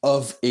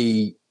 of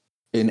an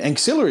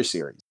ancillary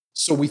series.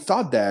 So we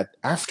thought that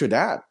after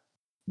that,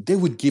 they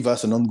would give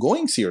us an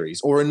ongoing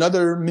series or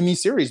another mini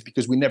series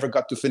because we never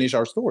got to finish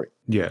our story.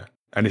 Yeah.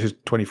 And this is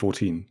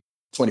 2014.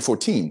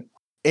 2014.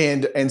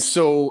 And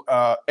so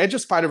Edge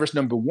of Spider-Verse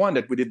 #1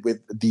 that we did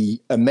with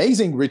the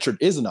amazing Richard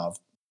Isanov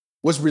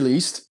was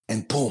released,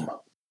 and boom,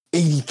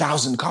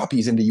 80,000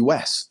 copies in the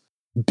US.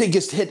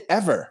 Biggest hit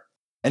ever.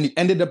 And it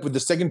ended up with the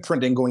second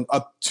printing going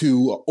up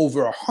to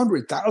over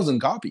 100,000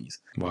 copies.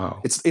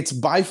 Wow. It's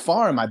by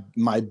far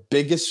my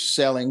biggest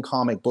selling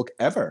comic book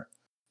ever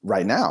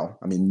right now.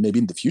 I mean, maybe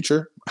in the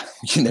future,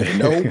 you never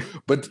know.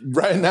 But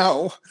right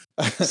now,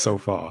 so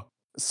far,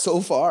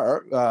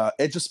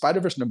 Edge of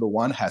Spider-Verse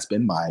 #1 has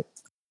been my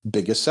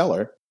biggest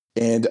seller.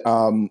 And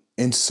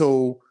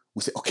so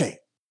we say, okay,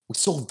 we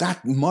sold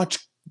that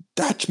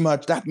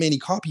many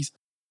copies.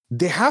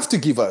 They have to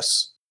give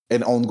us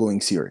an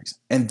ongoing series.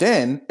 And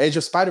then Edge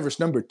of Spider-Verse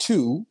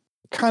 #2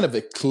 kind of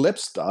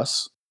eclipsed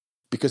us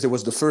because it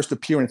was the first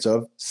appearance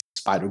of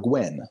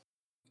Spider-Gwen.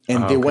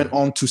 And they went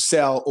on to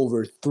sell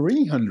over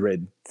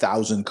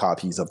 300,000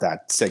 copies of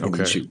that second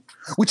issue,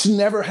 which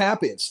never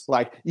happens.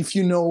 Like, if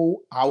you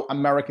know how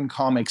American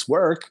comics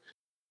work,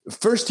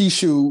 first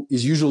issue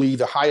is usually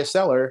the highest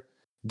seller.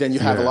 Then you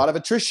have a lot of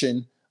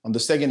attrition on the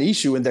second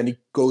issue, and then it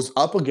goes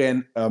up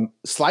again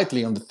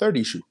slightly on the third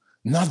issue.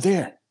 Not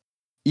there.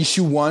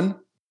 Issue 1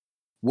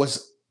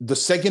 was the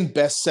second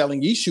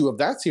best-selling issue of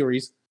that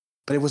series,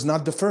 but it was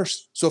not the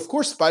first. So, of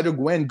course,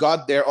 Spider-Gwen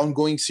got their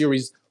ongoing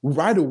series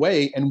right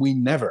away, and we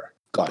never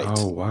got it.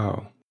 Oh,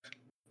 wow.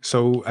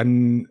 So,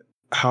 and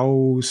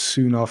how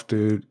soon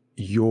after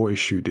your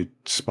issue did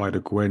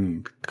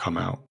Spider-Gwen come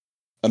out?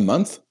 A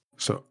month.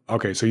 So,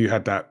 okay, so you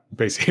had that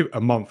basically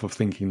a month of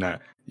thinking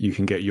that you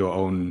can get your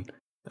own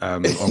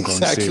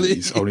ongoing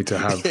series, only to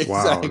have,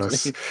 wow,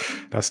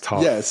 that's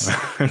tough. Yes.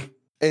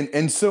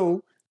 and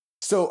so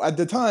at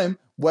the time,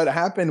 what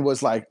happened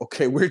was like,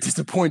 okay, we're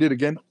disappointed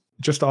again.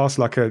 Just to ask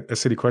like a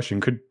silly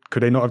question, could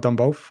they not have done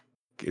both?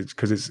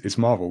 Because it's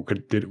Marvel.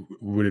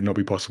 Would it not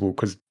be possible?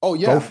 Because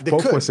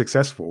both were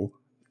successful.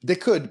 They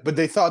could, but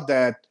they thought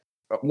that,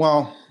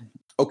 well,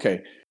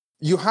 okay,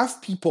 you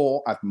have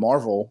people at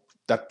Marvel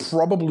that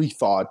probably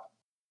thought,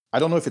 I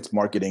don't know if it's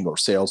marketing or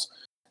sales,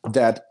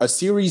 that a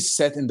series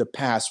set in the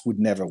past would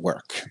never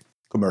work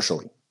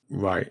commercially.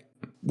 Right.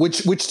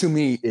 Which to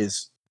me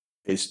is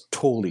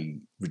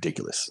totally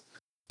ridiculous,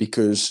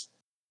 because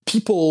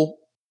people,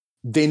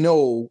 they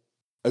know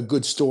a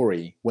good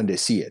story when they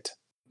see it.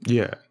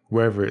 Yeah,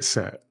 wherever it's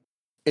set.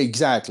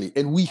 Exactly.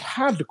 And we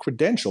have the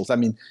credentials. I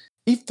mean,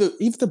 if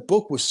the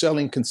book was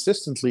selling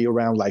consistently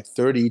around like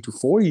 30 to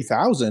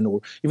 40,000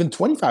 or even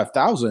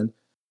 25,000,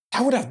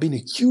 that would have been a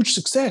huge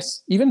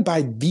success, even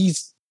by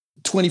these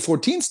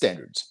 2014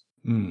 standards.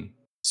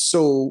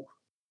 So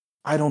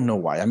I don't know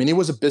why. I mean, it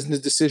was a business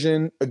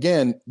decision.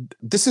 Again,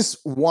 this is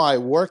why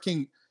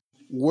working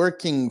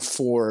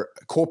for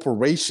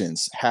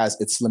corporations has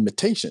its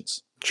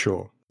limitations.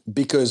 Sure.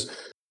 Because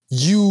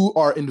you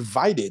are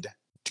invited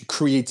to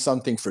create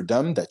something for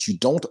them that you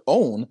don't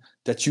own,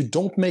 that you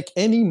don't make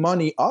any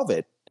money of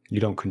it. You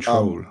don't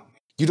control.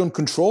 You don't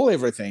control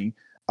everything.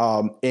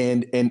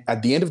 And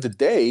at the end of the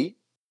day,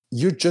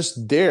 you're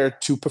just there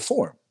to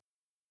perform.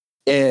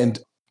 And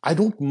I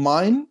don't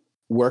mind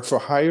work for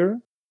hire,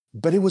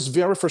 but it was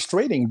very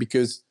frustrating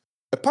because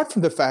apart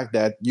from the fact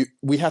that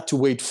we had to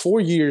wait 4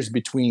 years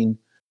between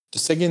the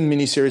second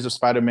miniseries of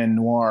Spider-Man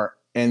Noir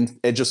and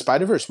Edge of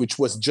Spider-Verse, which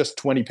was just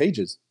 20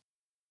 pages.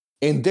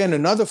 And then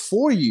another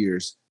 4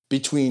 years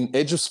between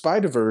Edge of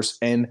Spider-Verse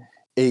and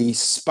a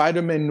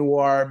Spider-Man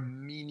Noir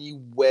mini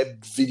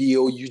web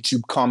video,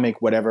 YouTube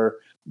comic, whatever,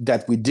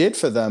 that we did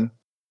for them.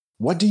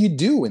 What do you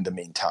do in the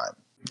meantime?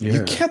 Yeah.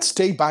 You can't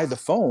stay by the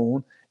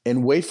phone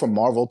and wait for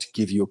Marvel to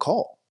give you a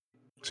call.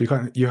 So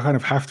you kind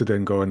of have to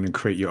then go in and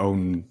create your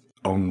own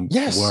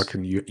work,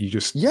 and you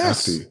just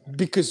have to.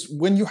 Because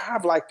when you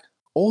have like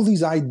all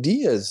these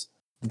ideas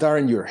that are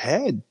in your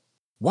head,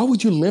 why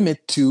would you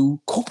limit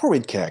to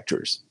corporate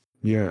characters?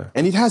 Yeah.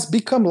 And it has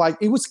become like,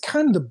 it was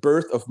kind of the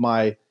birth of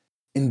my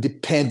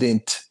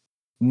independent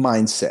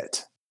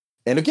mindset.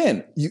 And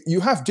again,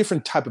 you have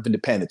different type of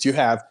independence. You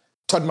have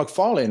Todd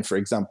McFarlane, for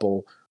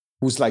example,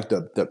 who's like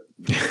the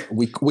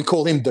we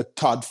call him the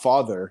Todd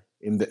father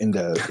in the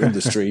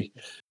industry,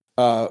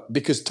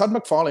 because Todd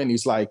McFarlane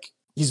is like,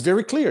 he's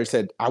very clear. He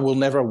said, I will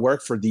never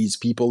work for these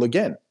people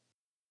again.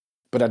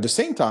 But at the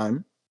same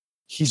time,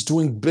 he's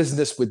doing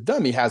business with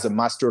them. He has a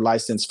master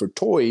license for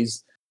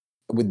toys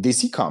with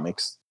DC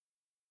Comics.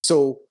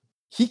 So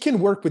he can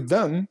work with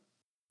them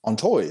on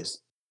toys,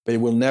 but he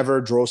will never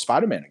draw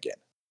Spider-Man again.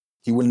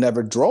 He will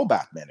never draw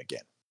Batman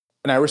again.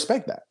 And I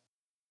respect that.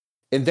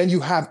 And then you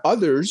have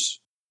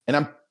others, and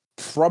I'm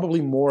probably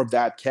more of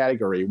that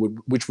category,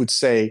 which would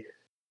say,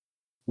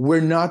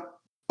 we're not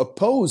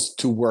opposed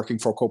to working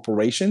for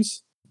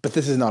corporations, but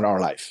this is not our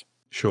life.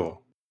 Sure.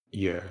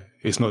 Yeah.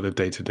 It's not the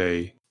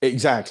day-to-day.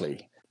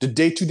 Exactly. The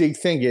day-to-day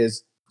thing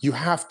is you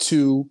have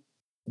to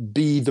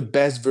be the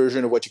best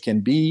version of what you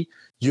can be.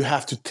 You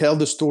have to tell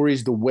the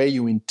stories the way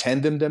you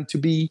intend them to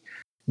be.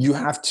 You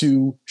have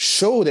to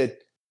show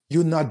that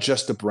you're not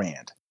just a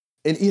brand.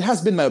 And it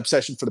has been my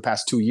obsession for the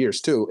past 2 years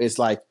too. It's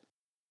like,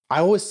 I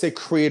always say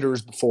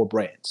creators before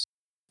brands.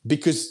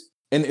 Because,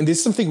 and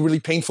there's something really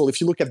painful. If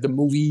you look at the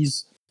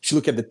movies, if you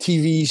look at the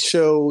TV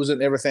shows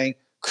and everything,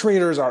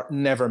 creators are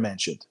never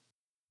mentioned.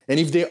 And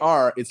if they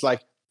are, it's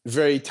like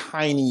very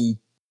tiny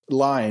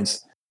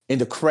lines in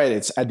the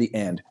credits at the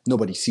end.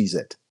 Nobody sees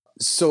it.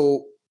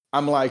 So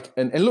I'm like,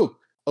 and look,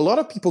 a lot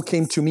of people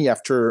came to me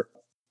after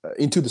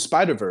Into the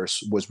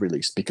Spider-Verse was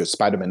released because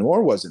Spider-Man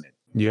Noir was in it.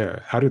 Yeah.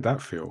 How did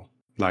that feel?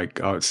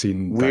 Like I've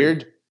seen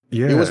Weird.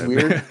 Yeah. It was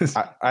weird.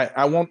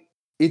 I won't.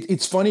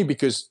 It's funny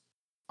because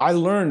I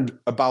learned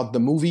about the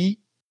movie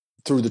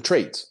through the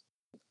trades.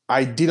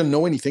 I didn't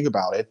know anything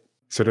about it.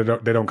 So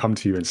they don't come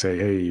to you and say,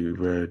 "Hey,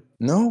 we're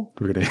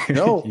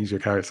gonna use your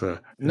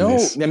character." No,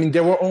 I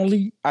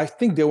mean I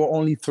think there were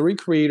only three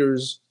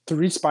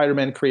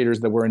Spider-Man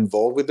creators that were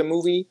involved with the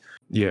movie.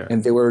 Yeah,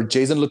 and they were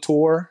Jason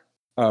Latour,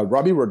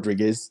 Robbie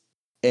Rodriguez,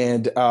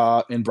 and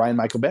Brian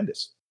Michael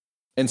Bendis,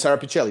 and Sarah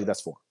Pichelli.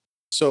 That's four.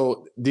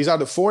 So these are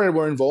the four that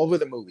were involved with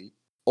the movie.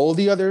 All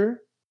the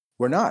other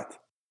were not.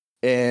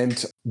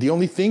 And the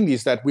only thing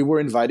is that we were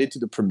invited to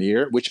the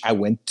premiere, which I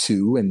went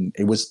to, and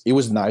it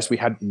was nice. We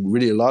had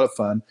really a lot of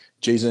fun.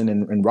 Jason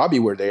and Robbie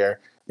were there,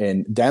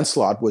 and Dan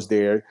Slott was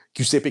there.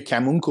 Giuseppe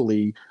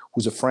Camuncoli,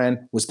 who's a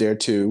friend, was there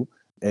too,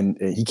 and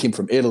he came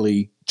from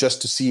Italy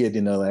just to see it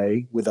in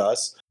LA with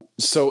us.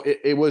 So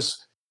it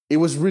was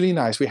really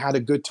nice. We had a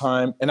good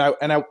time, and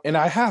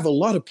I have a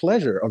lot of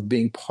pleasure of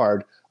being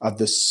part of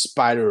the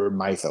Spider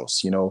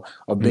mythos,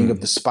 of being of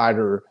the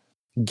Spider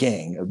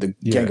gang, of the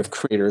gang of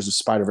creators of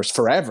Spider-Verse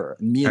forever.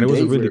 And it was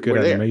a really good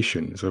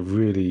animation. It's a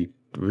really,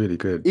 really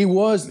good. It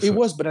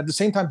was, but at the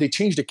same time, they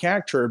changed the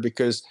character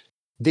because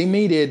they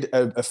made it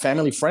a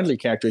family-friendly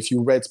character. If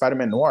you read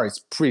Spider-Man Noir, it's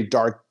pretty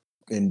dark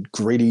and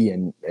gritty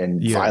and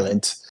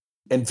violent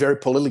and very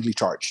politically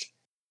charged.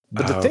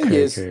 But the thing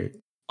is,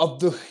 of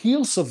the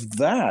heels of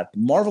that,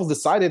 Marvel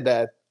decided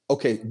that,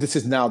 okay, this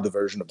is now the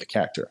version of the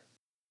character.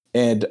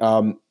 And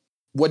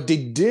what they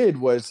did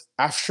was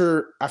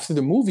after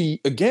the movie,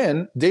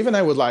 again, Dave and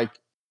I were like,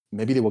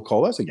 maybe they will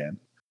call us again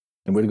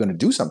and we're going to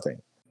do something.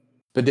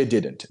 But they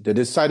didn't. They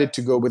decided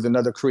to go with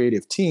another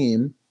creative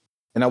team,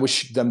 and I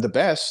wish them the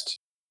best.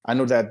 I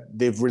know that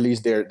they've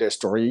released their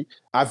story.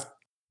 I've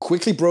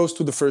quickly browsed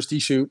through the first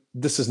issue.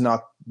 This is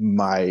not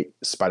my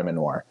Spider-Man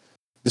Noir.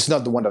 This is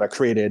not the one that I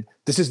created.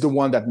 This is the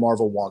one that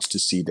Marvel wants to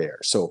see there.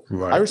 So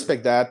I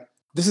respect that.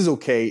 This is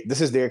okay. This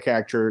is their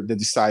character. They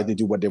decide to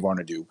do what they want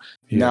to do.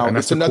 Yeah, now, and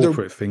that's another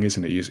corporate thing,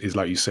 isn't it? It's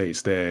like you say,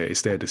 it's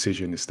their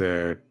decision. It's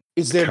their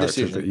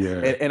decision.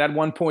 And at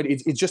one point,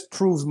 it just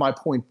proves my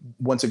point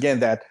once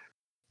again that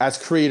as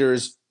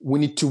creators, we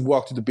need to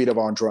walk to the beat of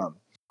our drum.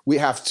 We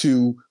have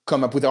to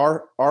come up with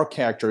our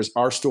characters,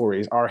 our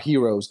stories, our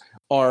heroes,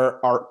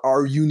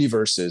 our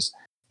universes,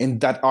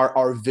 and that are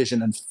our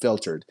vision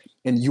unfiltered.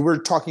 And you were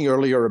talking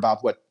earlier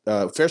about what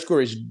Fair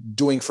Square is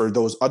doing for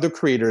those other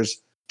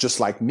creators just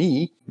like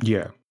me.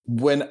 Yeah.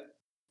 When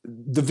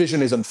the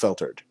vision is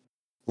unfiltered.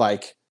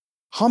 Like,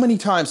 how many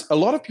times, a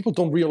lot of people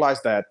don't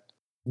realize that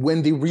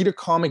when they read a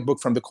comic book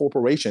from the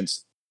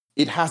corporations,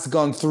 it has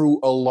gone through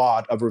a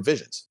lot of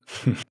revisions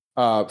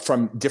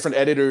from different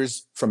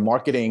editors, from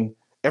marketing.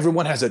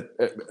 Everyone has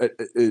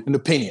an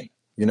opinion,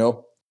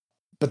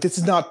 but this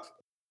is not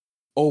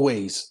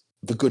always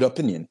the good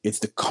opinion. It's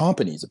the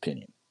company's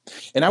opinion.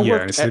 And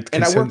it's a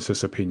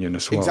consensus opinion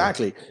as well.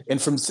 Exactly.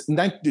 And from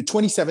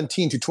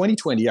 2017 to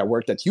 2020, I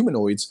worked at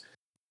Humanoids,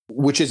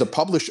 which is a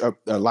publisher,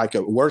 like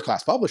a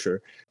world-class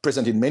publisher,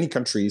 present in many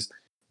countries.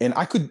 And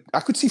I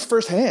could see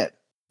firsthand,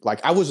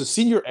 like I was a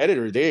senior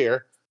editor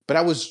there, but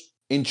I was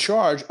in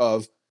charge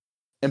of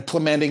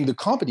implementing the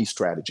company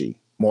strategy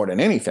more than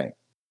anything.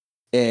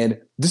 And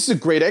this is a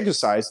great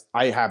exercise.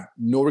 I have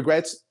no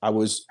regrets. I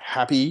was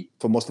happy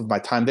for most of my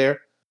time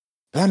there.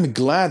 But I'm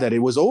glad that it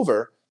was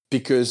over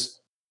because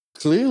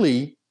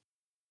clearly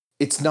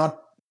it's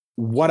not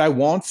what I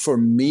want for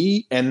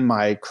me and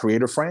my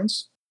creator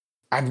friends.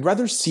 I'd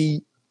rather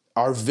see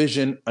our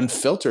vision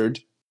unfiltered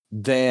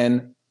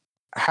than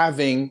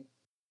having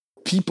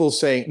people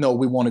saying, no,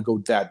 we want to go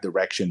that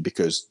direction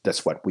because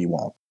that's what we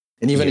want.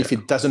 And even if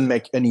it doesn't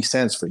make any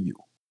sense for you.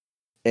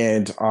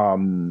 And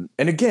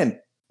again,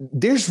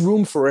 there's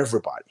room for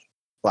everybody.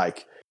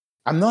 Like,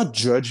 I'm not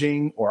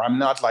judging, or I'm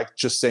not like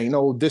just saying,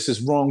 no, this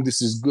is wrong,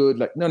 this is good.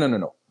 Like, no.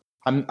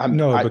 Who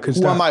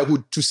am I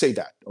to say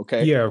that?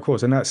 Okay. Yeah, of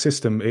course. And that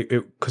system,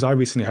 because I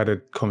recently had a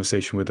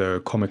conversation with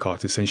a comic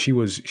artist, and she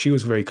was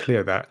very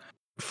clear that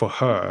for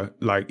her,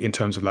 like in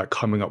terms of like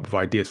coming up with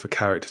ideas for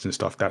characters and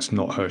stuff, that's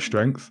not her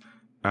strength.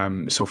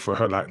 So for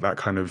her, like that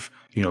kind of,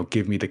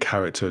 give me the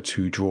character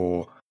to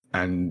draw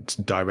and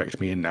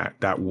direct me in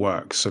that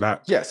works. So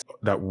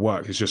that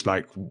works. It's just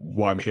like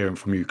what I'm hearing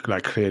from you,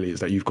 like clearly, is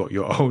that you've got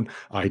your own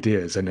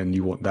ideas, and then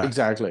you want that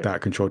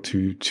that control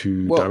to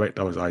direct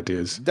those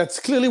ideas. That's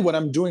clearly what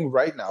I'm doing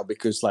right now,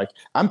 because like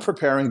I'm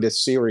preparing this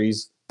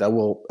series that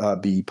will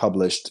be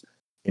published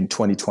in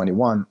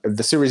 2021.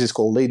 The series is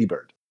called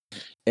Ladybird,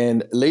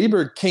 and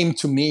Ladybird came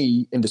to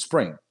me in the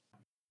spring,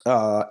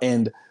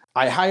 and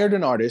I hired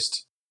an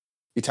artist,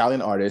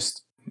 Italian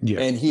artist,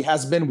 and he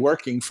has been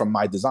working from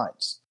my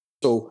designs.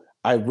 So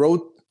I'm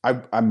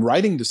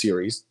writing the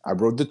series. I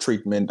wrote the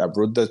treatment. I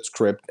wrote the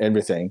script,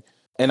 everything.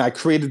 And I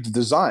created the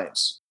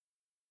designs.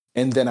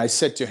 And then I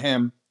said to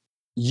him,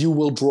 you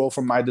will draw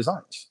from my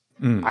designs.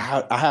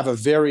 I have a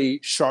very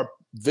sharp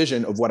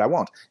vision of what I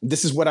want.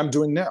 This is what I'm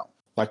doing now.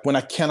 Like when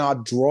I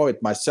cannot draw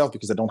it myself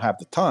because I don't have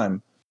the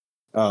time,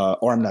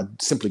 or I'm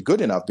not simply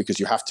good enough, because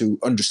you have to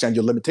understand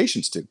your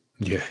limitations too.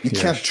 Yeah. You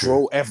can't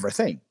draw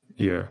everything.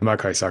 Yeah. In my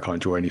case, I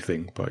can't draw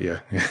anything, but yeah.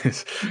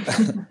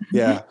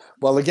 Yeah.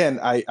 Well, again,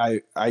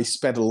 I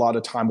spent a lot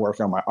of time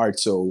working on my art,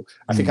 so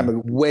I think I'm a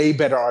way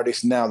better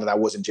artist now than I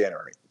was in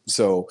January.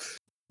 So,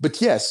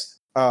 but yes,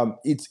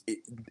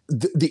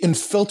 the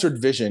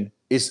unfiltered vision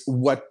is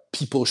what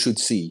people should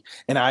see,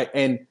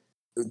 and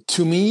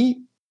to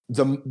me,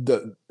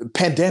 the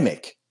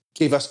pandemic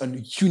gave us a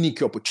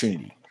unique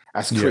opportunity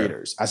as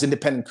creators, as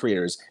independent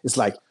creators. It's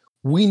like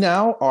we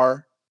now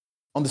are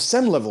on the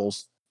same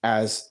levels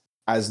as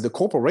the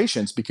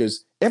corporations,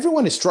 because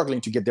everyone is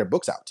struggling to get their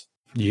books out.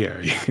 Yeah.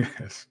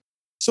 Yes.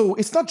 So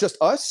it's not just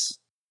us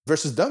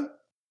versus them.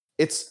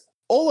 It's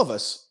all of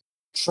us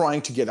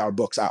trying to get our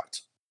books out.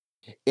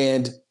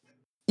 And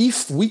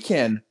if we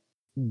can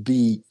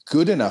be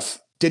good enough,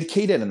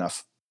 dedicated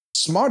enough,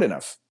 smart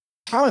enough,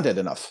 talented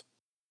enough,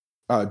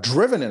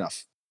 driven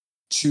enough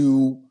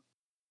to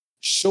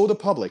show the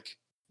public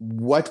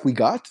what we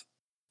got,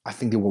 I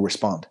think they will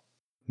respond.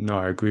 No,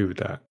 I agree with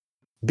that.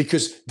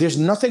 Because there's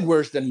nothing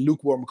worse than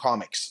lukewarm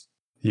comics.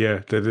 Yeah,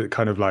 they're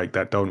kind of like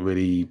that don't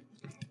really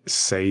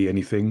say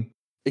anything.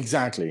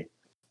 Exactly.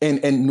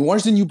 And Noir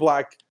the New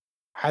Black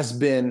has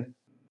been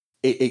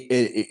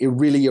a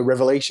really a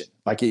revelation.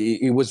 Like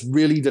it was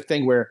really the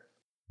thing where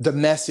the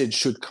message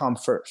should come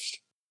first.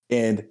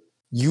 And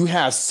you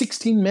have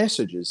 16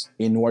 messages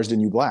in Noir the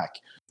New Black.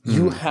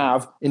 You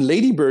have, in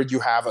Lady Bird, you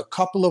have a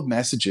couple of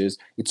messages.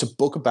 It's a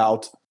book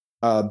about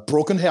a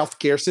broken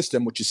healthcare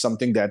system, which is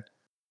something that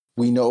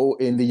we know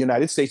in the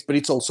United States, but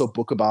it's also a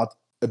book about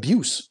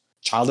abuse,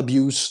 child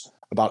abuse,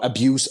 about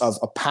abuse of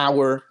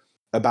power,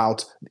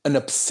 about an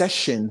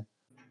obsession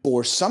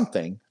for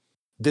something.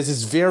 This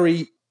is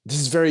very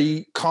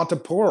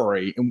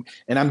contemporary,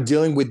 and I'm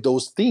dealing with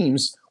those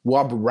themes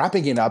while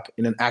wrapping it up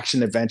in an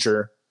action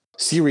adventure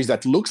series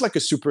that looks like a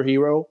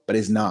superhero, but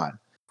is not,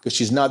 because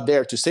she's not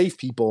there to save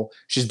people.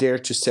 She's there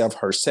to save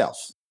herself.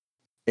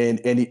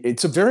 And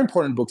it's a very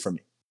important book for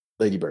me,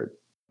 Lady Bird.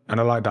 And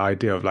I like the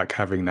idea of like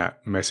having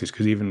that message,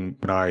 because even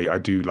when I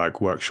do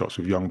like workshops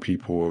with young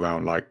people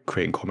around like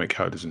creating comic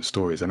characters and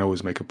stories, and I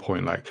always make a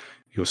point like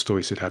your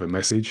story should have a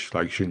message.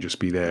 Like you shouldn't just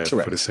be there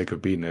for the sake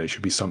of being there. It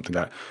should be something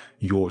that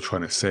you're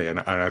trying to say. And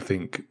I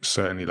think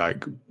certainly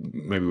like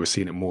maybe we're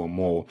seeing it more and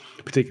more,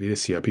 particularly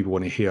this year. People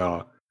want to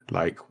hear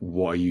like,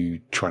 what are you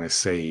trying to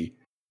say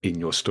in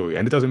your story?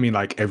 And it doesn't mean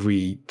like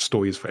every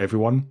story is for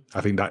everyone.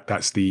 I think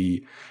that's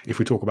if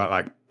we talk about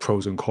like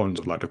pros and cons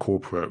of like the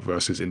corporate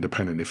versus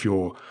independent, if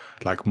you're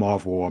like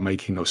Marvel or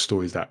making those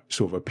stories that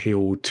sort of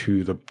appeal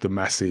to the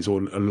masses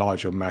or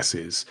larger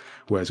masses,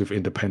 whereas with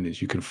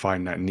independence, you can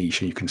find that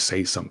niche and you can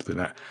say something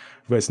that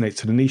resonates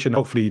to the niche, and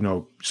hopefully,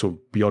 sort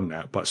of beyond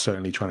that, but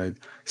certainly trying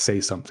to say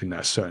something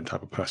that a certain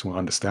type of person will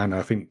understand. And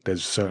I think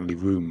there's certainly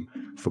room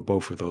for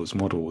both of those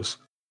models.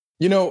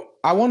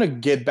 I want to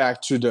get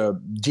back to the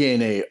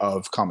DNA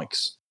of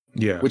comics,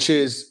 which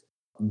is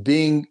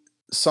being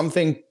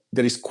something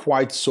that is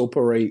quite soap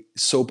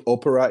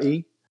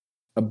opera-y,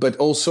 but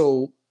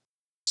also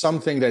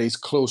something that is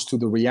close to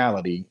the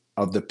reality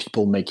of the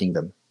people making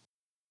them.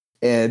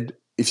 And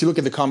if you look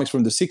at the comics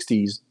from the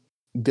 60s,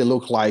 they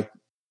look like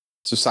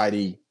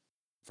society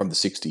from the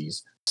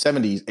 60s,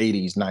 70s,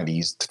 80s,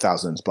 90s,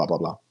 2000s, blah, blah,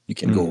 blah. You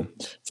can go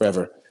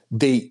forever.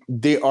 They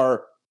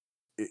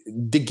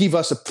give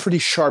us a pretty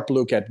sharp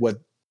look at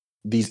what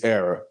these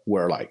era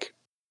were like.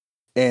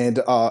 And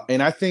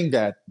I think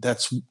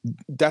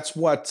that's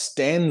what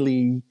Stan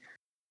Lee,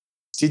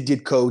 Sid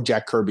Ditko,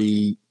 Jack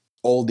Kirby,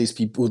 all these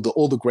people,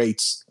 all the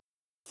greats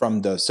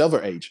from the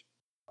Silver Age,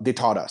 they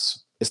taught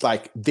us. It's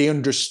like they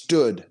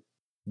understood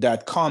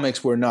that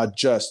comics were not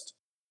just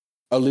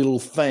a little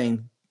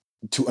thing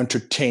to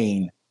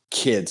entertain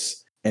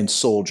kids and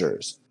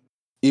soldiers.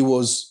 It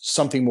was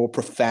something more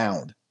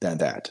profound than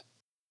that.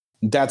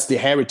 That's the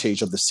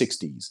heritage of the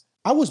 60s.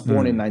 I was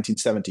born in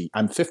 1970.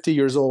 I'm 50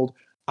 years old.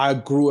 I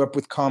grew up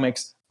with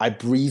comics. I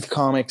breathe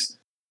comics.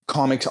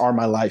 Comics are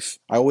my life.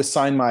 I always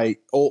sign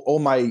all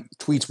my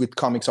tweets with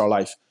 "Comics are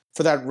life."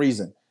 For that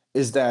reason,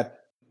 is that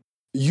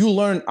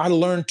I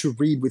learned to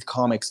read with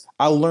comics.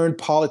 I learned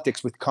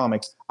politics with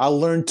comics. I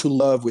learned to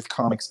love with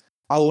comics.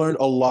 I learned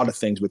a lot of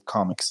things with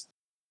comics.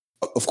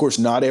 Of course,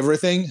 not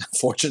everything,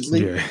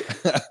 fortunately.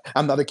 Yeah.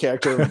 I'm not a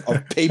character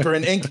of paper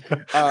and ink.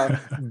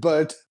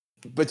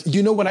 But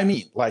you know what I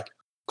mean? Like,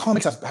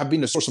 comics have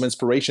been a source of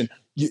inspiration.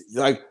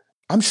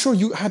 I'm sure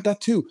you had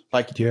that too.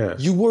 Like,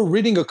 you were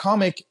reading a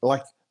comic,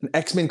 like an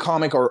X-Men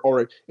comic,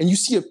 and you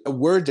see a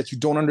word that you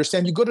don't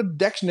understand. You go to the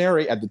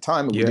dictionary. At the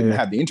time, we didn't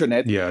have the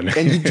internet. Yeah.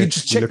 And you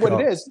just check what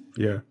it is.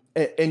 Yeah.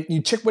 And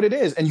you check what it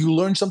is, and you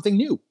learn something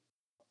new.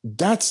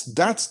 That's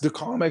the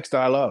comics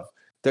that I love.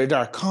 There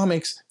are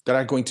comics that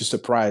are going to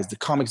surprise, the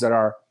comics that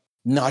are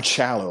not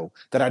shallow,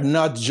 that are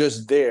not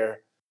just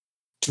there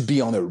to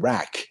be on a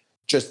rack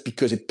just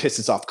because it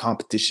pisses off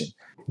competition.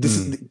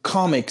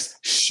 Comics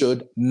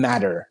should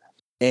matter.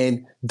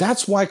 And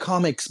that's why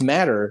comics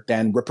matter,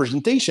 then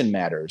representation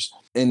matters.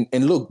 and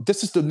look,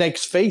 this is the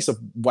next phase of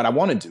what I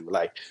want to do.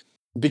 Like,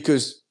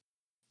 because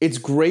it's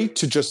great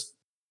to just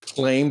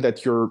claim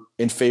that you're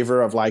in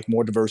favor of like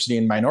more diversity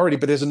and minority,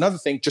 but there's another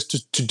thing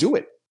just to do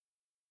it.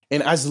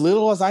 And as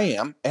little as I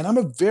am, and I'm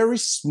a very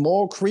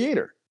small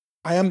creator,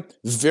 I am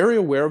very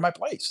aware of my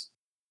place,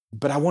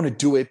 but I want to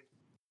do it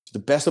to the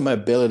best of my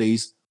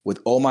abilities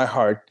with all my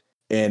heart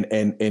and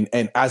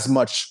as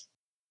much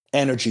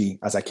energy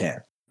as I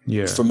can.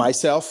 Yeah. For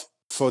myself,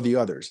 for the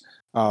others.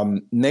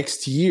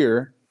 Next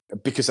year,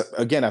 because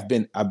again, I've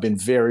been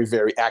very,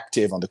 very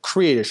active on the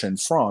creation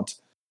front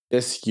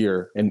this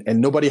year,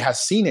 and nobody has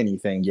seen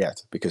anything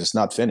yet because it's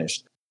not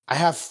finished. I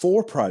have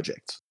 4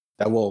 projects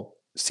that will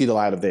see the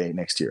light of day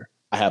next year.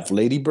 I have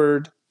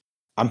Ladybird.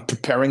 I'm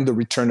preparing the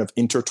return of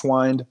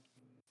Intertwined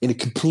in a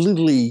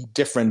completely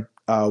different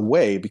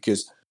way,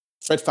 because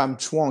Fred Pham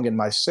Chuang and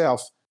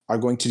myself are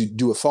going to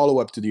do a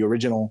follow-up to the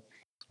original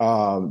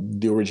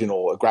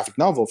graphic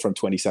novel from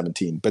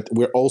 2017. But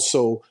we're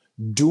also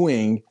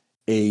doing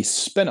a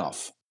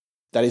spin-off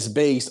that is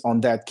based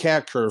on that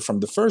character from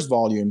the first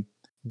volume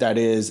that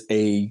is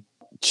a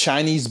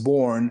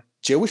Chinese-born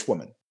Jewish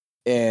woman.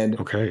 And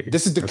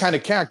this is the kind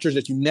of characters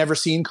that you never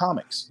see in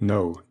comics.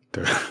 No.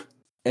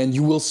 And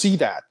you will see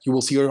that. You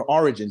will see her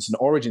origins and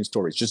origin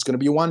story. It's just going to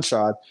be a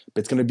one-shot,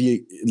 but it's going to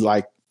be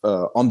like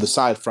on the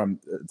side from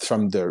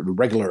the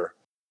regular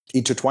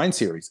Intertwined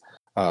series,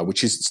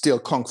 which is still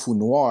Kung Fu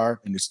Noir,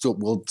 and it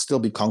will still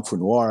be Kung Fu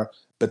Noir.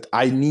 But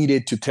I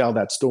needed to tell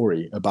that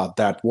story about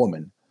that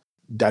woman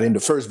that in the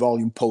first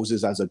volume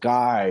poses as a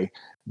guy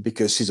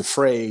because she's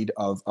afraid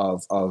of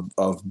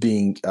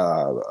being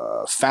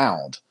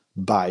found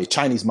by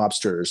Chinese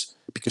mobsters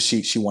because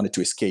she wanted to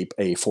escape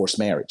a forced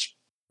marriage.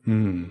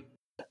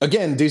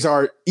 Again, these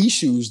are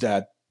issues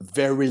that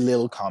very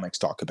little comics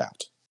talk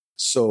about.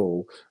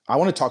 So I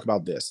want to talk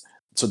about this.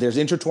 So there's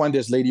Intertwined,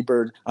 there's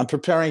Ladybird. I'm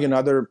preparing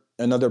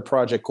another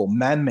project called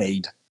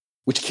Man-Made,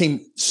 which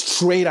came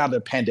straight out of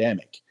the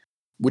pandemic,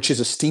 which is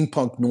a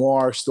steampunk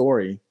noir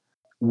story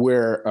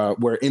where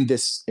in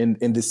this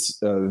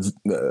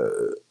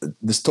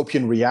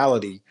dystopian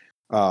reality,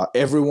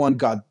 everyone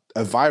got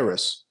a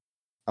virus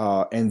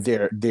and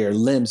their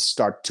limbs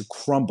start to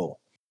crumble.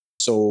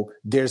 So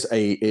there's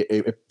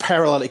a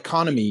parallel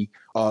economy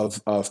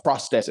of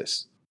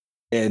prosthesis,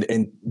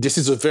 and this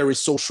is a very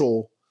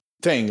social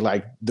thing.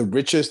 Like the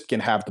richest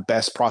can have the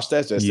best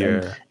prosthesis,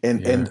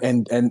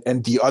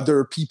 and the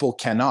other people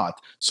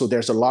cannot. So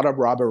there's a lot of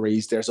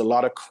robberies, there's a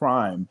lot of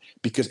crime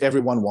because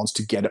everyone wants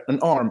to get an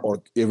arm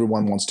or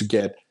everyone wants to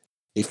get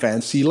a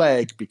fancy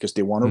leg because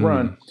they want to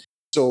run.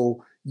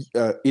 So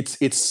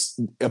it's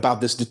about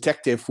this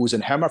detective who's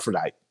an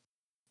hermaphrodite.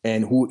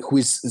 And who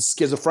is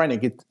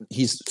schizophrenic.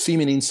 His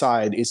feminine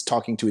side is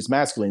talking to his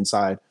masculine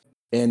side,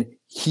 and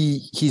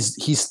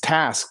he's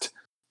tasked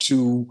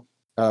to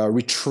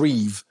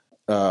retrieve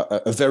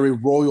a very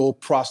royal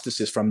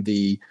prosthesis from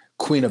the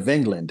Queen of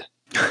England.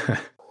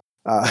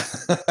 But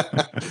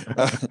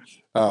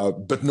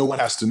no one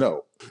has to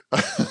know.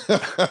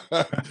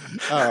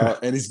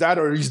 And is that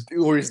or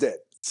he's dead.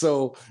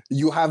 So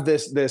you have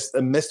this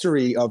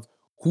mystery of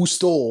who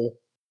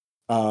stole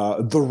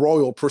the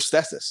royal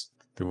prosthesis.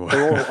 The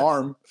royal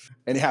arm,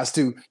 and he has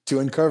to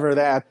uncover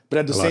that. But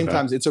at the same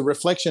time, it's a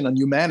reflection on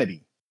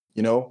humanity,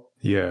 you know?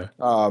 Yeah.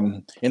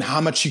 And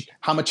how much you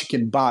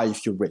can buy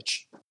if you're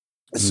rich.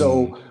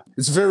 So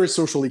it's very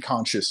socially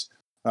conscious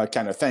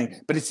kind of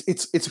thing. But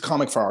it's a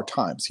comic for our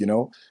times, you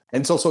know?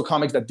 And it's also a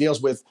comic that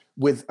deals with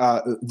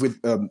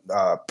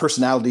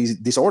personality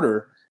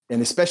disorder,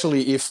 and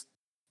especially if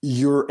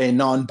you're a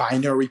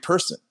non-binary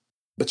person,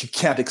 but you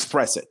can't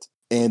express it.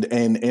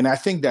 And I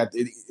think that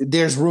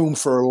there's room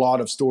for a lot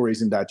of stories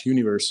in that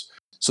universe.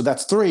 So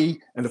that's 3.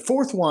 And the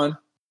 4th one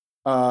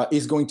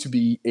is going to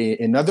be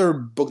another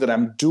book that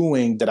I'm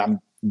doing, that I'm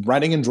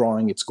writing and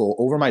drawing. It's called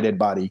Over My Dead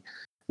Body,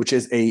 which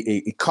is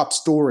a cop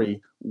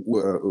story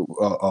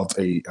of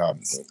a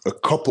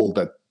couple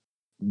that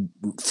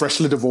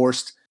freshly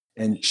divorced,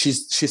 and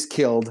she's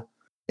killed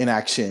in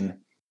action,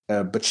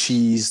 but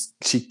she's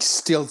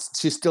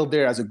still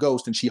there as a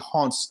ghost, and she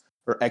haunts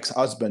her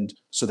ex-husband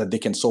so that they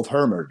can solve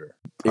her murder.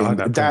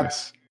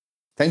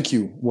 Thank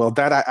you. Well,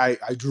 that I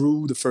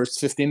drew the first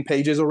 15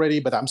 pages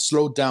already, but I'm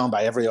slowed down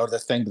by every other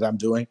thing that I'm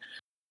doing.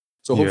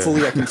 So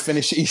hopefully I can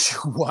finish issue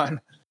 1.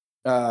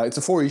 It's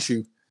a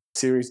 4-issue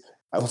series.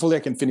 Hopefully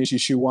I can finish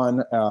issue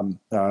 1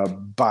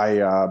 by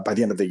the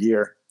end of the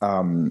year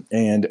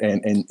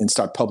and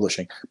start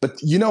publishing.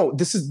 But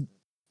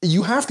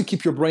you have to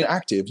keep your brain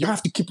active. You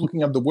have to keep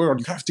looking at the world.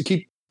 You have to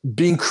keep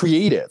being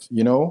creative,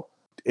 you know?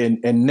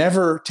 And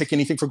never take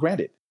anything for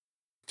granted,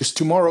 because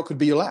tomorrow could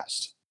be your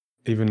last.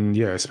 Even,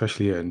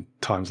 especially in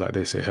times like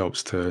this, it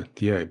helps to,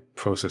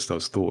 process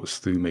those thoughts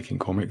through making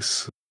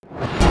comics.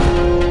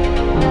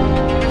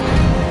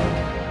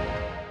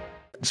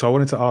 So I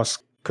wanted to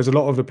ask, Because a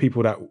lot of the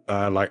people that,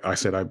 like I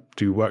said, I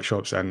do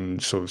workshops,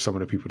 and sort of some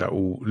of the people that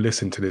will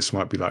listen to this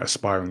might be like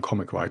aspiring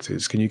comic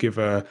writers. Can you give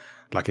a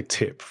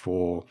tip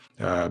for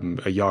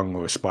a young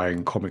or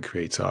aspiring comic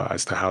creator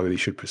as to how they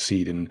should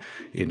proceed in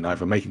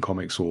either making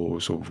comics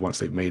or sort of once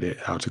they've made it,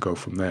 how to go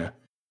from there?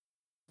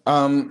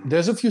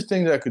 There's a few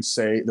things I could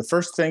say. The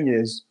first thing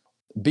is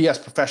be as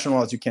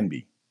professional as you can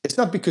be. It's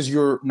not because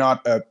you're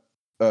not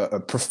a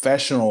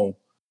professional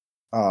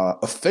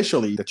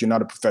officially that you're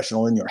not a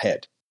professional in your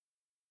head.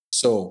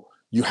 So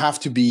you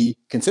have to be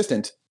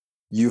consistent.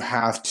 You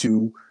have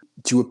to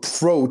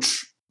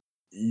approach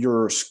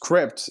your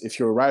script, if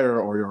you're a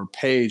writer, or your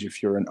page,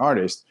 if you're an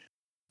artist,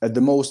 at the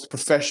most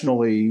professional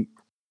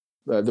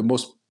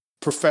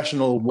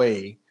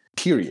way,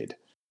 period.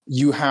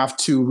 You have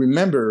to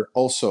remember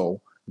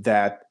also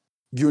that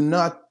you're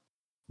not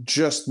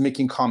just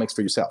making comics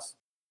for yourself.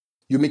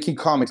 You're making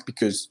comics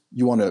because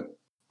you want to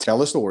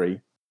tell a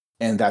story,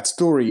 and that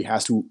story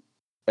has to,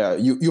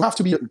 you have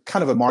to be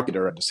kind of a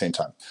marketer at the same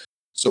time.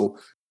 So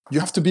you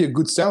have to be a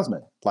good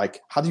salesman.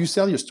 Like, how do you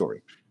sell your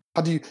story?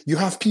 How do you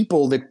have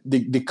people that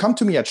they come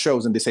to me at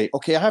shows and they say,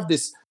 okay, I have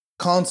this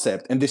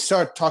concept, and they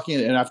start talking,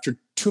 and after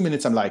 2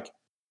 minutes, I'm like,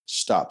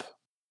 stop.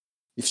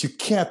 If you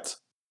can't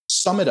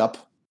sum it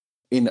up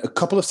in a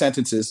couple of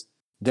sentences,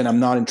 then I'm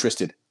not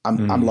interested.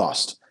 I'm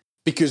lost,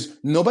 because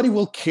nobody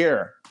will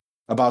care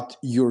about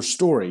your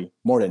story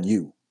more than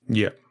you.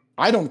 Yeah.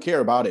 I don't care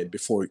about it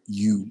before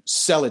you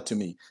sell it to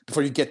me,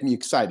 before you get me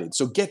excited.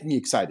 So get me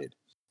excited.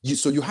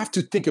 So you have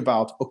to think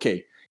about,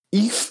 okay,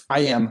 if I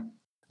am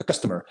a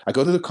customer, I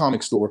go to the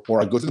comic store,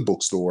 or I go to the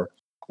bookstore,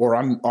 or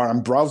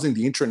I'm browsing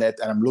the internet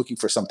and I'm looking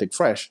for something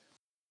fresh,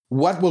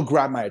 what will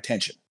grab my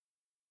attention?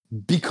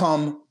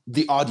 Become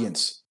the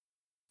audience.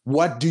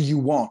 What do you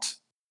want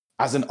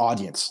as an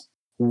audience?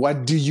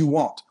 What do you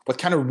want? What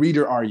kind of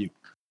reader are you?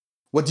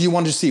 What do you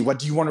want to see? What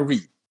do you want to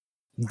read?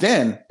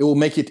 Then it will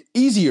make it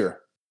easier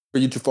for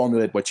you to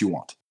formulate what you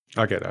want.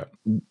 I get that.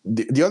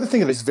 The other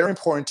thing that is very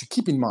important to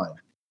keep in mind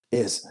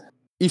is,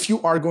 if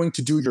you are going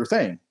to do your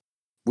thing,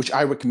 which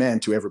I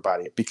recommend to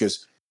everybody,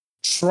 because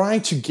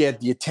trying to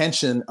get the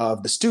attention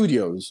of the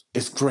studios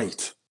is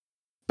great.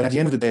 But at the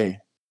end of the day,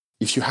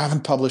 if you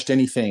haven't published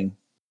anything,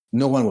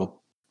 no one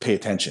will pay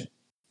attention.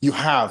 You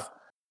have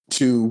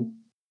to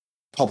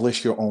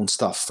publish your own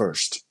stuff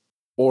first,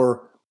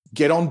 or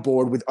get on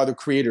board with other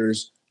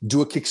creators,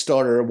 do a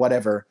Kickstarter or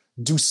whatever,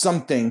 do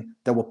something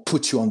that will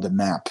put you on the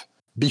map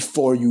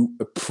before you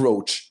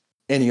approach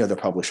any other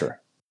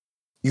publisher.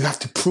 You have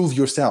to prove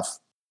yourself.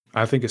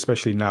 I think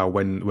especially now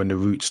when the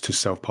routes to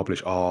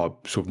self-publish are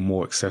sort of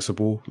more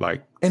accessible,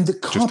 like, and the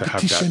just to have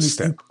competition that is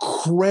step.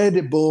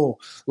 incredible.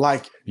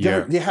 Like,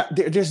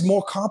 there's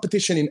more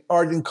competition in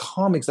art and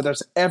comics than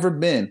there's ever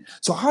been.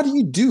 So how do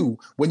you do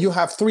when you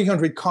have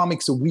 300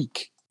 comics a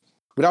week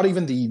without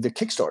even the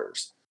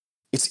Kickstarters?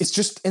 It's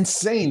just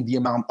insane, the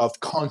amount of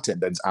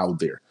content that's out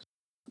there.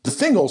 The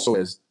thing also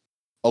is,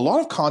 a lot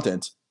of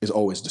content is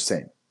always the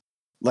same.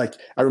 Like,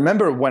 I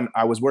remember when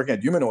I was working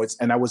at Humanoids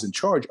and I was in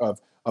charge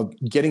of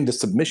getting the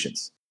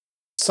submissions.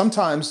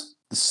 Sometimes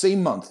the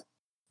same month,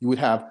 you would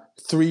have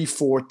 3,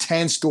 4,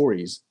 10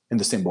 stories in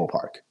the same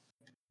ballpark.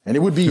 And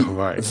it would be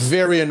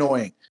very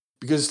annoying,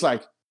 because it's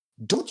like,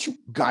 don't you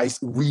guys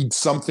read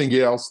something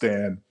else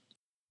than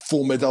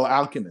Full Metal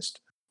Alchemist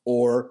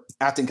or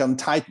Attack on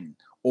Titan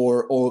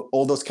or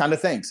all those kind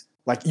of things?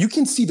 Like, you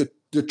can see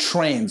the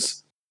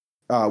trends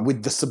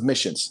with the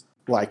submissions.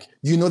 Like,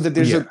 you know that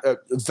there's a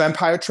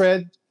vampire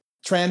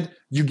trend,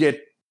 you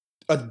get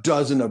a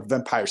dozen of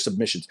vampire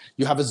submissions.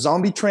 You have a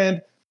zombie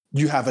trend,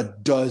 you have a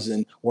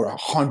dozen or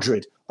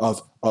 100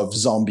 of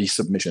zombie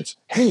submissions.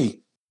 Hey,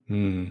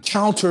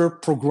 counter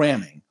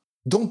programming.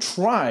 Don't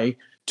try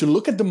to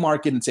look at the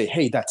market and say,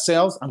 hey, that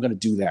sells, I'm going to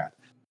do that.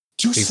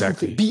 Do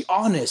something. Be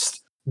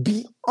honest.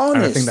 Be honest.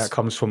 And I think that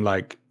comes from,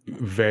 like,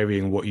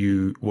 varying what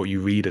you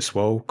read as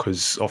well,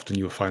 because often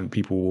you'll find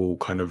people will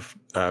kind of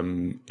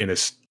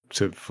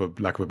for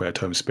lack of a better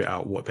term, spit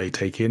out what they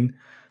take in.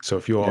 So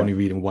if you're only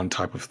reading one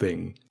type of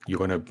thing, you're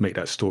going to make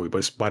that story,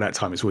 but by that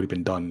time it's already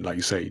been done, like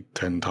you say,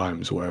 10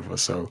 times or whatever.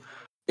 So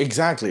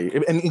exactly.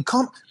 And in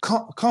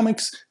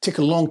comics take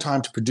a long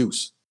time to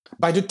produce.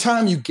 By the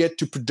time you get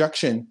to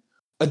production,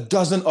 a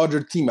dozen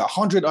other teams,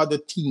 100 other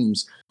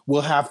teams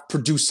will have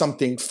produced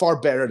something far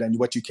better than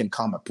what you can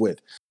come up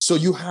with. So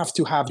you have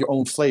to have your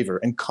own flavor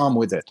and come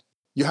with it.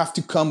 You have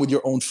to come with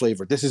your own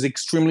flavor. This is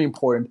extremely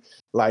important.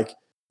 Like,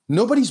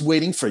 nobody's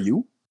waiting for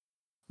you.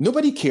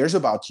 Nobody cares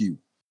about you.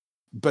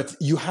 But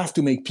you have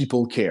to make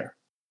people care.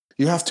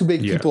 You have to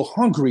make people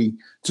hungry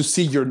to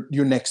see your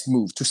next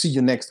move, to see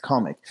your next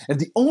comic. And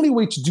the only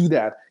way to do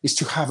that is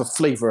to have a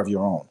flavor of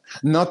your own,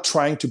 not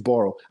trying to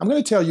borrow. I'm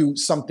going to tell you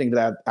something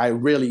that I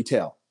rarely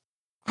tell.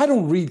 I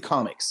don't read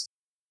comics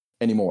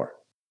anymore.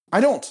 I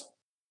don't.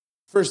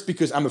 First,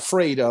 because I'm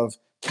afraid of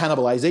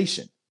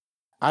cannibalization.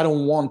 I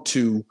don't want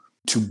to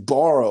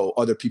borrow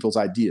other people's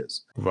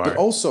ideas. Right. But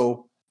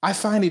also, I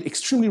find it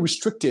extremely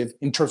restrictive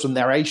in terms of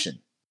narration.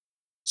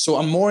 So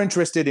I'm more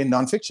interested in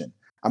nonfiction.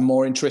 I'm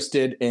more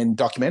interested in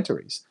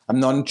documentaries.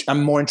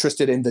 I'm more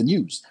interested in the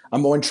news.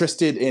 I'm more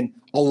interested in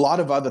a lot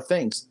of other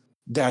things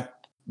that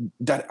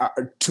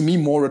are, to me,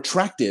 more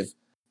attractive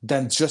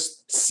than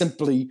just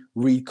simply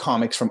read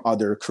comics from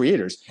other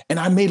creators. And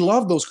I may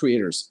love those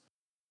creators,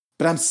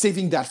 but I'm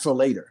saving that for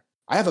later.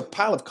 I have a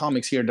pile of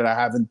comics here that I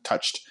haven't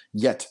touched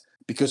yet,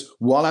 because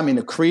while I'm on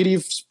a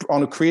creative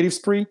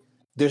spree,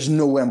 there's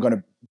no way I'm going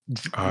to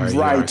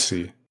write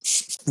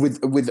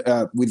with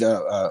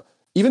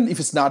even if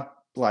it's not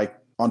like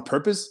on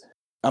purpose,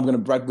 I'm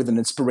going to write with an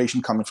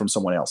inspiration coming from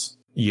someone else.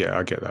 Yeah,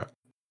 I get that.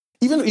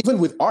 Even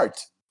with art,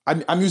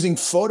 I'm using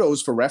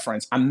photos for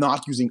reference. I'm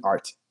not using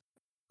art.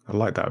 I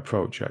like that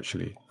approach,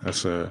 actually.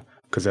 That's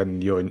because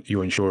then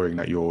you're ensuring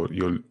that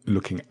you're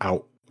looking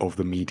out of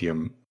the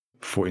medium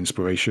for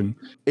inspiration.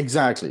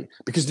 Exactly.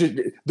 Because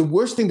the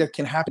worst thing that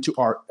can happen to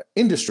our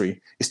industry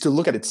is to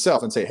look at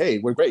itself and say, hey,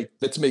 we're great.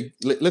 Let's make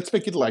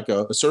it like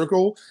a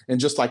circle and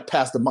just like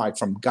pass the mic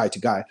from guy to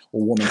guy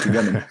or woman to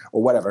woman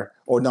or whatever,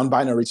 or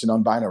non-binary to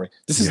non-binary.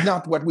 This is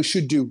not what we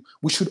should do.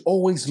 We should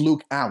always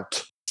look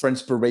out for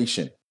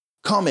inspiration.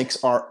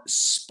 Comics are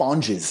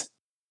sponges.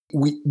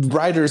 We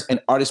writers and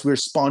artists, we're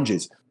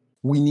sponges.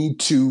 We need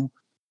to,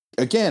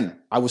 again,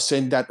 I was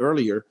saying that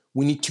earlier,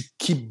 we need to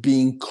keep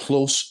being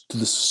close to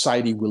the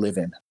society we live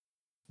in.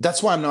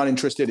 That's why I'm not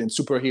interested in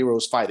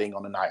superheroes fighting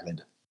on an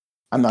island.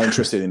 I'm not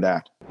interested in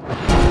that.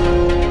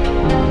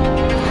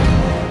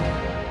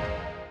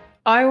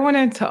 I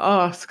wanted to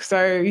ask,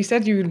 so you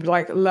said you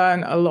like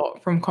learn a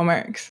lot from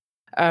comics,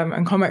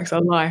 and comics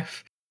are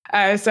life.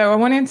 So I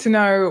wanted to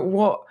know,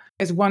 what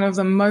is one of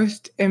the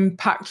most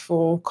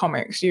impactful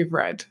comics you've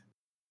read?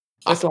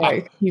 Just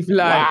like you've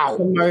learned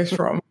the most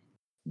from.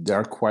 There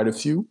are quite a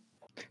few.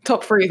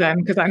 Top 3 then,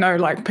 because I know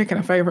like picking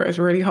a favorite is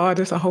really hard.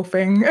 It's a whole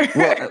thing.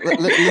 Well,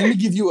 let me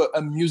give you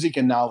a music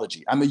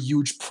analogy. I'm a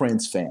huge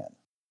Prince fan.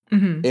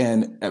 Mm-hmm.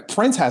 And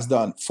Prince has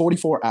done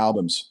 44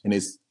 albums in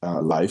his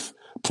life,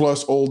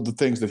 plus all the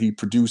things that he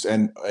produced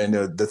and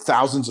the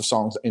thousands of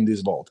songs in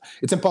this vault.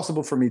 It's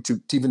impossible for me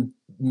to even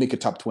make a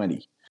top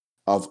 20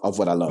 of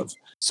what I love.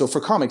 So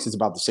for comics, it's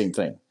about the same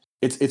thing.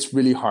 It's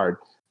really hard.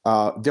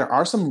 There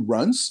are some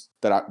runs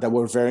that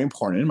were very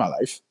important in my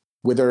life,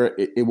 whether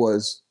it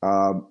was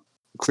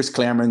Chris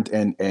Claremont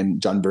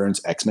and John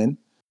Byrne's X-Men,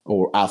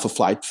 or Alpha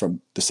Flight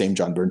from the same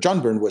John Byrne. John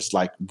Byrne was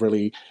like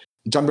really,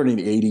 John Byrne in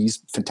the 80s,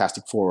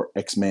 Fantastic Four,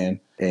 X-Men,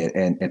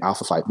 and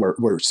Alpha Flight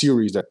were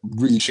series that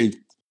really shaped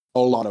a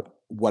lot of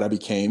what I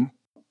became.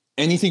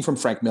 Anything from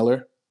Frank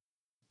Miller,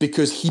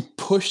 because he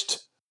pushed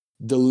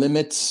the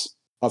limits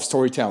of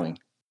storytelling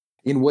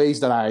in ways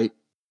that I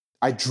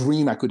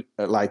dream I could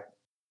like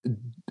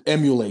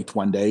emulate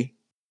one day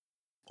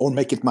or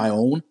make it my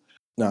own.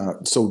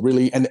 So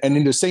really, and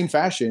in the same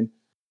fashion,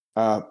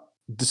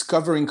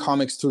 discovering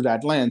comics through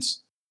that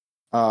lens,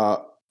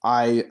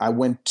 I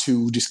went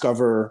to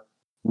discover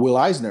Will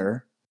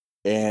Eisner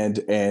and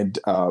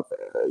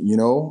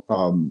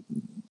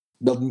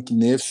Milton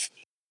Caniff,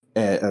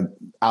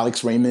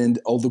 Alex Raymond,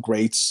 all the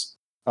greats,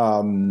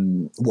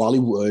 Wally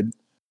Wood.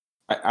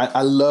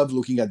 I love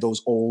looking at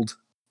those old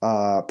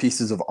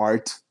pieces of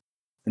art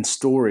and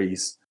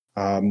stories.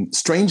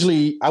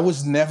 Strangely, I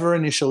was never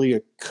initially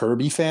a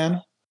Kirby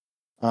fan.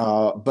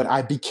 But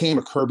I became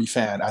a Kirby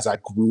fan as I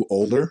grew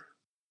older.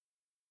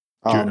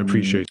 Do you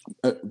appreciate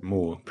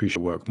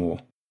work more?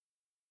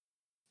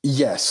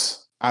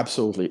 Yes,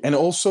 absolutely. And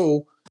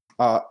also,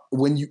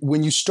 when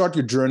you start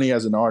your journey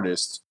as an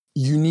artist,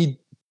 you need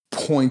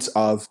points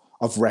of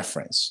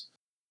reference.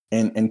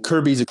 And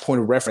Kirby is a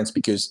point of reference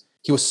because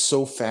he was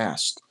so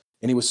fast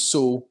and he was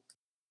so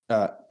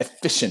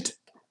efficient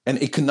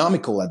and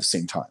economical at the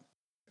same time.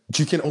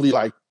 You can only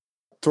like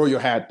throw your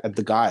hat at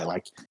the guy.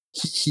 Like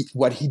he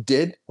what he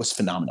did was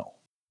phenomenal.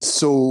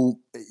 So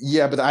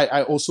yeah, but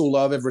I also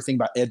love everything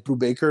by Ed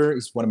Brubaker.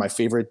 He's one of my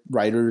favorite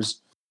writers.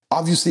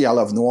 Obviously, I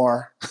love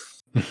noir.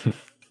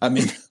 I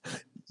mean,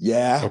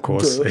 yeah, of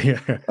course.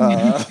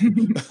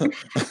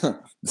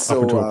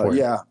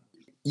 Yeah,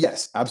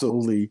 yes,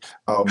 absolutely.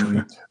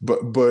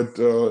 But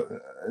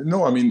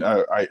no, I mean,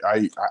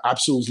 I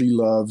absolutely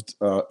loved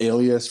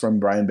Alias from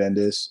Brian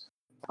Bendis.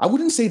 I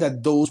wouldn't say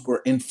that those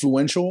were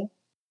influential,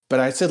 but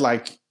I said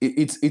like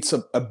it's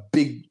a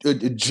big, a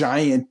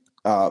giant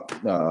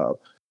box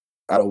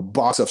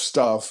of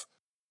stuff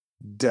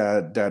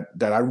that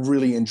I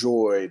really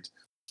enjoyed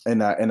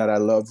and that I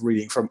love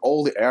reading from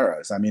all the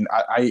eras. I mean,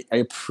 I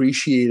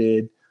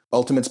appreciated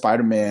Ultimate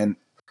Spider-Man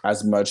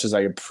as much as I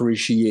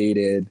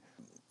appreciated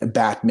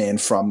Batman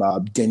from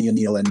Denny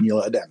O'Neil and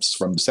Neil Adams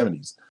from the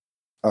 70s.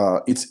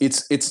 It's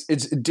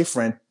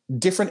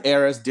different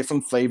eras,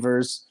 different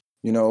flavors.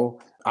 You know,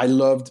 I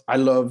loved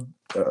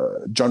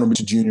John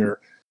Romita Jr.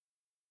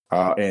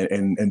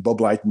 And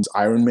Bob Lighton's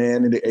Iron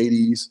Man in the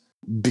 80s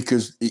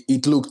because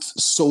it looked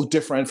so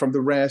different from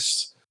the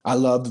rest. I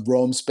loved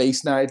Rome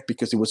Space Knight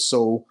because it was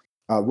so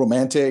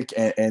romantic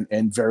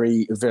and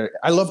very, very.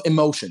 I love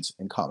emotions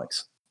in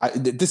comics.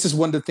 This is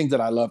one of the things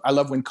that I love. I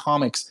love when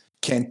comics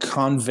can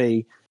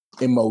convey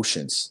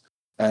emotions.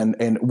 And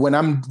when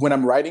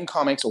I'm writing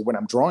comics or when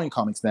I'm drawing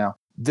comics now,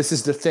 this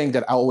is the thing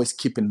that I always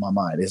keep in my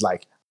mind is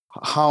like,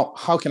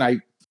 how can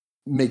I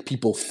make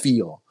people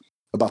feel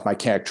about my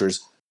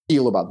characters,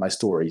 feel about my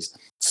stories,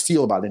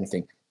 feel about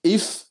anything?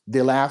 If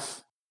they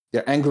laugh,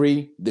 they're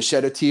angry, they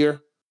shed a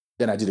tear,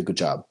 then I did a good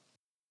job.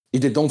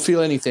 If they don't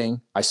feel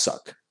anything, I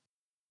suck.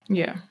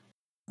 Yeah.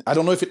 I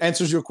don't know if it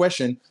answers your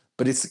question,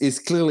 but it's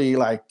clearly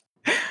like.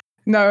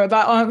 No,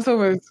 that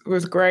answer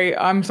was great.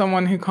 I'm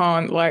someone who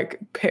can't like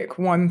pick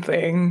one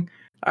thing.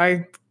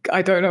 I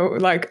don't know.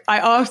 Like I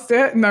asked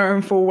it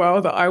knowing full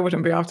well that I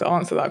wouldn't be able to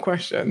answer that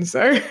question.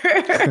 So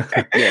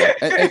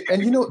yeah,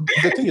 and you know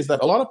the thing is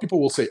that a lot of people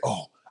will say,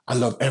 "Oh, I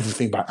love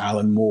everything by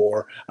Alan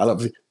Moore. I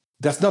love."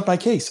 That's not my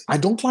case. I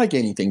don't like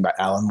anything by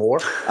Alan Moore.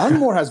 Alan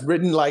Moore has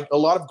written like a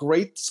lot of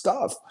great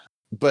stuff,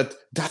 but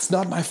that's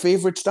not my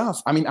favorite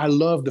stuff. I mean, I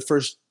love the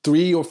first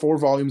 3 or 4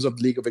 volumes of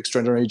League of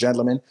Extraordinary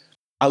Gentlemen.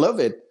 I love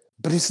it,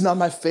 but it's not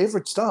my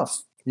favorite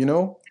stuff, you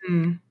know?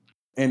 Mm.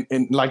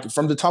 And like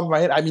from the top of my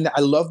head, I mean,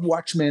 I love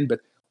Watchmen, but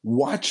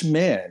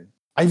Watchmen,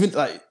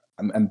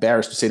 I'm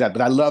embarrassed to say that,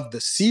 but I love the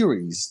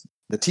series,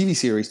 the TV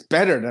series,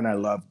 better than I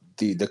love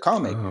the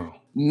comic. Oh.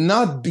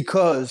 Not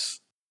because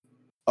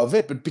of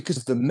it, but because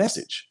of the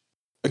message.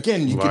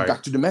 Again, you get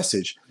back to the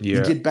message. Yeah.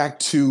 You get back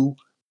to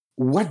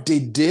what they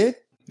did.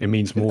 It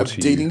means more to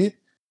you. Updating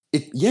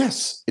it.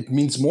 Yes, it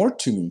means more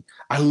to me.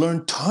 I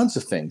learned tons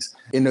of things.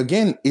 And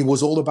again, it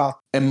was all about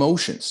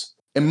emotions.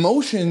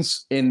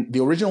 Emotions in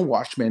the original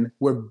Watchmen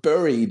were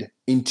buried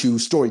into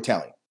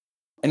storytelling.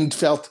 And it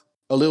felt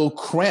a little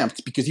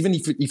cramped because even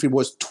if it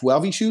was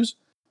 12 issues,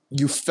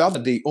 you felt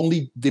that they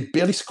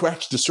barely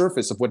scratched the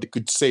surface of what they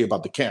could say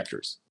about the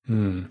characters.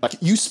 Like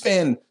you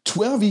spend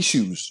 12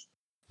 issues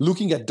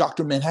looking at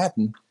Dr.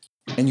 Manhattan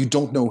and you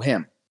don't know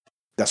him.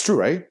 That's true,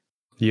 right?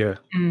 Yeah.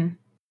 Mm.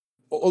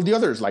 All the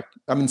others, like,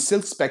 I mean,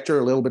 Silk Spectre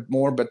a little bit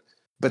more, but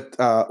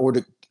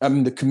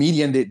the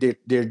comedian,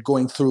 they're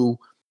going through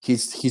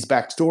his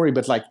backstory,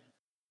 but like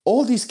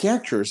all these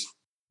characters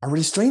are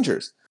really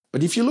strangers.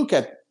 But if you look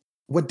at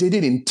what they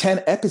did in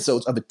 10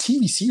 episodes of a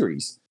TV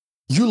series,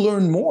 you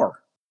learn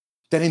more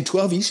than in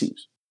 12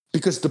 issues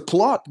because the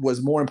plot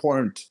was more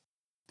important.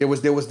 There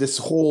was this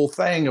whole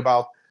thing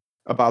about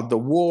the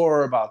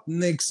war, about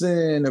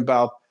Nixon,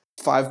 about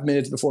 5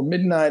 minutes before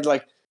midnight,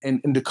 like,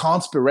 and the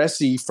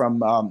conspiracy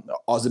from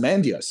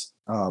Ozymandias.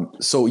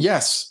 So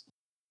yes,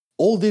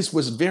 all this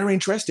was very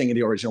interesting in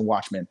the original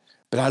Watchmen,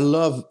 but I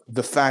love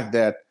the fact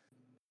that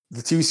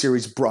the TV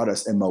series brought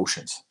us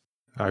emotions.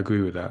 I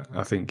agree with that.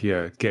 I think,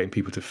 yeah, getting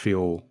people to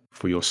feel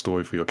for your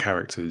story, for your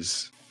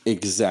characters.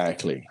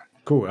 Exactly.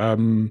 Cool.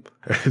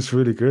 It's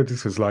really good.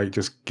 This is like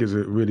just gives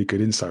a really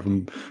good insight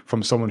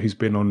from someone who's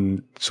been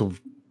on sort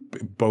of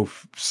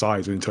both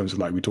sides in terms of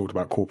like we talked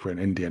about corporate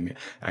and indie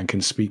and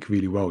can speak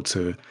really well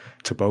to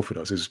both of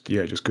those. It's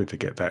just good to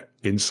get that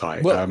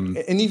insight. Well, and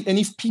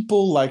if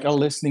people like are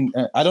listening,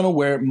 I don't know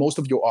where most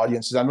of your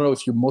audience is. I don't know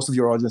if most of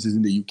your audience is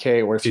in the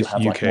UK or if you have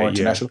UK, like more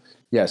international.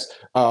 Yeah. Yes.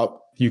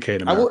 UK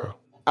and America.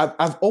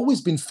 I've always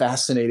been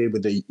fascinated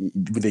with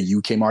the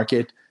UK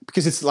market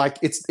because it's like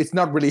it's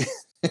not really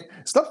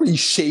it's not really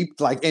shaped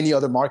like any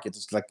other market.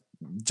 It's like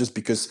just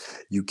because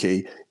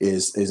UK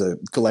is a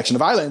collection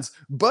of islands,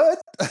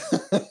 but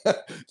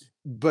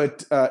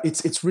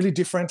it's really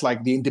different.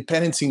 Like the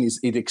independent scene is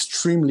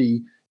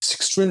extremely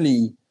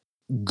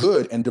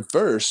good and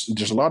diverse.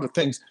 There's a lot of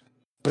things,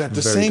 but at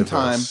the same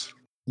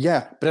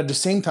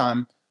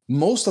time,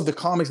 most of the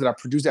comics that are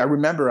produced, I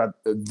remember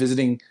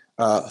visiting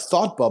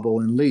Thought Bubble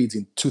in Leeds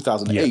in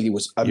 2008. Yeah. It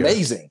was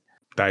amazing.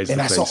 Yeah.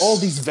 And I saw all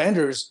these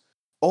vendors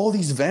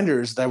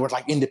that were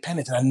like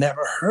independent, and I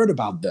never heard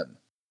about them.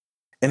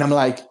 And I'm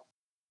like,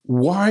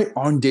 why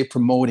aren't they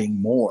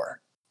promoting more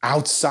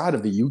outside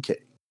of the UK?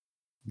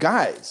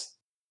 Guys,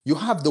 you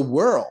have the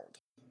world.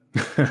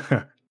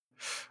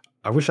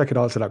 I wish I could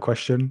answer that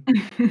question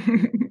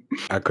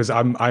because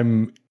I'm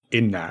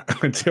in that.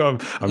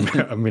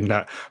 I'm in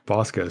that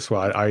basket as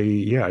well.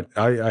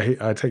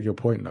 I take your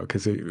point though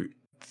because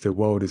the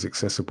world is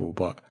accessible,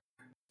 but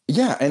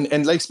yeah,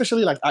 and like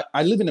especially like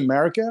I live in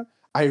America.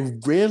 I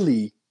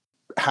rarely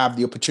have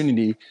the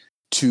opportunity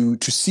to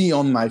see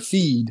on my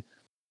feed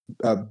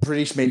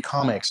British-made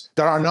comics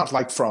that are not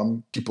like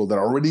from people that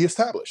are already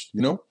established,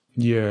 you know?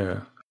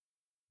 Yeah.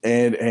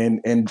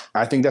 And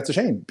I think that's a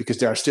shame because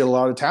there are still a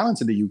lot of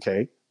talents in the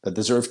UK that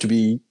deserve to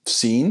be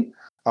seen.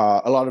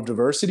 A lot of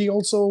diversity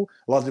also,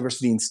 a lot of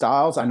diversity in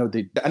styles. I know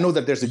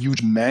that there's a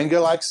huge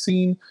manga-like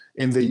scene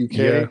in the UK.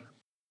 Yeah.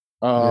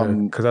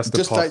 Because that's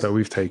the path that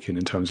we've taken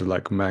in terms of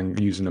like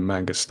using a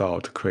manga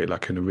style to create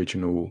like an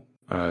original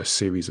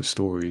series of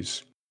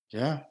stories.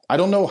 Yeah. I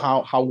don't know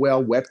how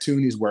well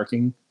Webtoon is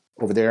working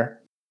over there.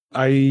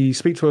 I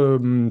speak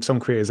to some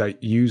creators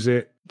that use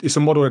it. It's a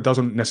model that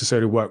doesn't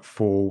necessarily work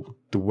for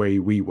the way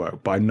we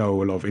work, but I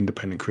know a lot of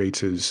independent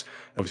creators,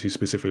 obviously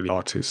specifically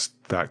artists,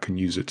 that can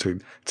use it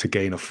to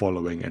gain a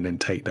following and then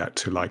take that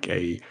to like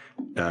a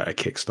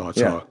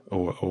Kickstarter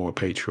or a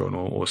Patreon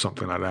or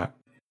something like that.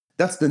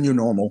 That's the new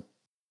normal.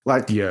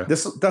 Like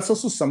that's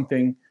also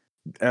something,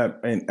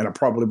 and I'll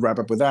probably wrap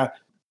up with that.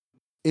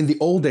 In the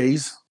old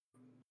days,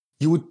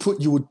 you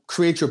would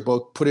create your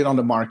book, put it on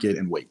the market,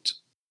 and wait.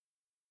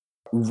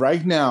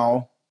 Right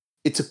now,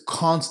 it's a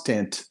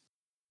constant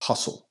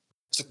hustle.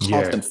 It's a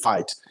constant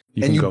fight.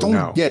 And you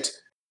don't get,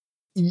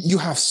 you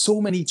have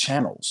so many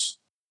channels.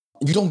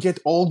 You don't get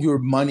all your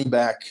money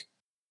back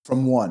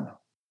from one.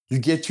 You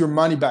get your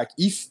money back,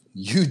 if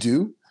you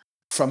do,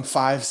 from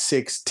 5,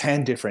 6,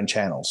 10 different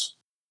channels.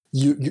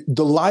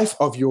 The life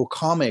of your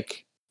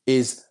comic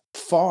is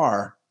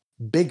far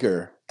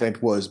bigger than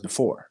it was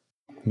before.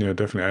 Yeah,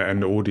 definitely.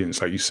 And the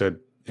audience, like you said,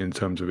 in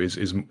terms of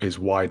is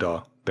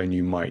wider than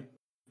you might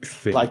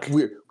think. Like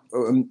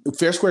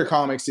Fair Square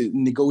Comics is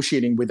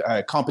negotiating with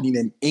a company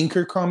named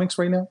Anchor Comics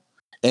right now,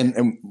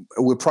 and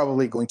we're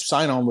probably going to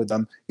sign on with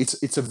them.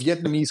 It's a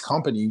Vietnamese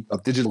company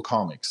of digital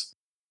comics,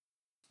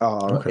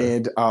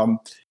 but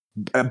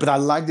I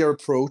like their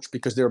approach,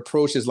 because their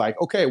approach is like,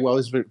 okay, well,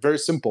 it's very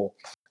simple.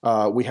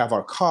 We have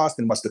our cost,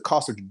 and once the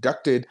costs are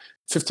deducted,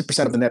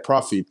 50% of the net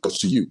profit goes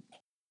to you.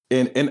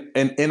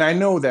 And I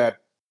know that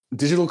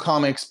digital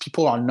comics,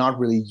 people are not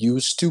really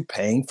used to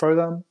paying for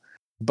them,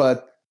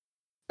 but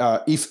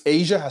if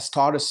Asia has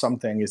taught us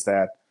something, is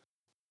that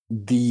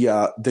the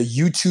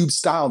YouTube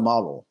style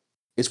model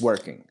is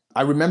working.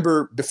 I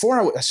remember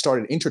before I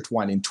started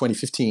Intertwine in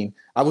 2015,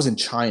 I was in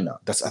China.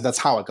 That's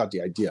how I got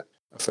the idea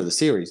for the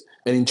series.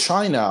 And in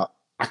China,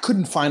 I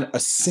couldn't find a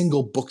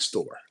single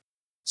bookstore.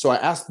 So I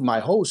asked my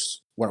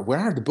hosts, where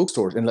are the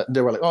bookstores? And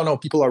they were like, oh no,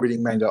 people are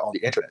reading manga on the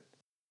internet.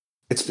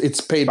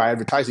 It's paid by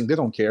advertising. They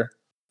don't care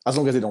as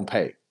long as they don't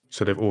pay.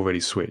 So they've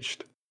already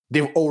switched.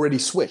 They've already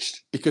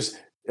switched because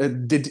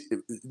due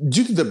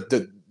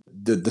to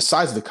the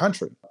size of the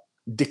country,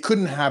 they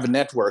couldn't have a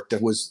network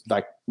that was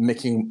like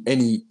making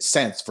any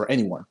sense for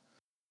anyone.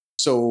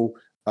 So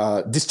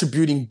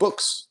distributing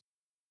books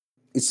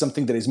is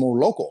something that is more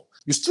local.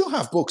 You still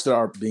have books that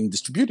are being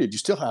distributed. You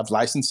still have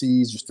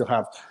licensees. You still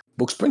have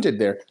books printed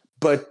there,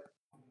 but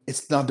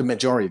it's not the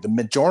majority. The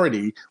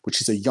majority,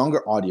 which is a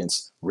younger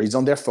audience, reads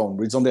on their phone,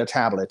 reads on their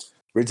tablet,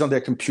 reads on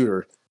their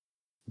computer,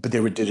 but they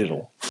read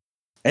digital.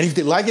 And if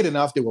they like it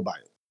enough, they will buy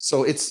it.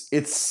 So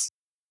it's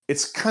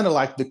kind of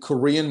like the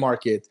Korean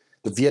market,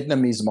 the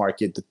Vietnamese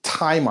market, the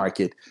Thai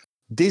market.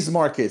 These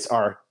markets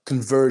are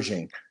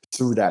converging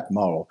through that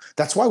model.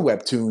 That's why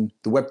the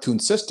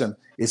Webtoon system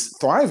is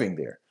thriving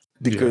there,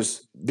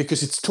 because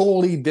it's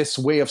totally this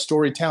way of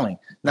storytelling.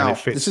 Now,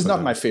 this is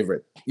not my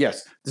favorite.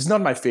 Yes, this is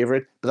not my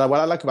favorite, but what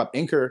I like about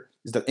Anchor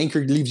is that Anchor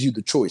leaves you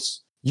the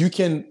choice. You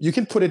can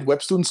put it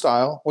Webtoon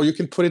style, or you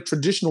can put it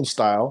traditional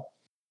style.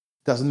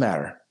 Doesn't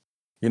matter,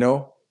 you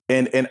know?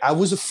 And I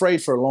was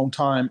afraid for a long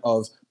time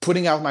of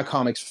putting out my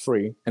comics for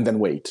free and then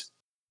wait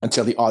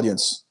until the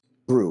audience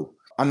grew.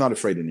 I'm not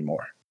afraid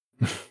anymore.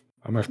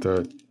 I'm going to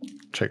have to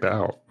check that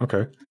out.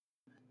 Okay.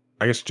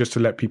 I guess just to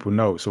let people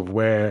know, sort of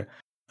where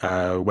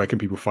can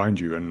people find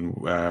you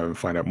and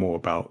find out more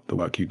about the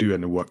work you do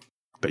and the work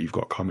that you've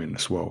got coming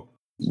as well?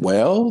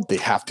 Well, they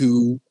have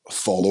to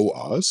follow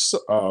us.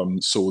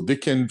 So they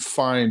can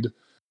find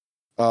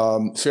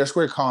Fair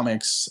Square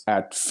Comics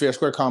at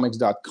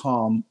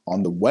fairsquarecomics.com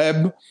on the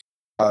web,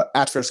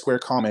 at Fair Square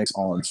Comics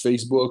on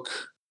Facebook,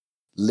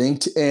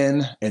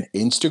 LinkedIn, and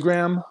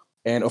Instagram.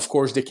 And of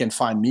course, they can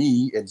find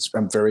me.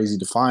 I'm very easy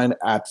to find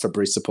at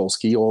Fabrice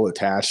Sapolsky, all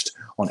attached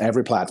on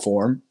every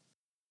platform.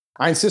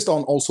 I insist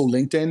on also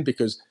LinkedIn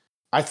because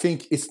I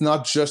think it's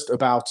not just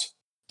about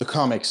the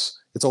comics.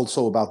 It's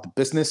also about the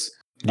business.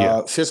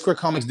 Yeah. Fair Square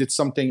Comics did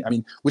something. I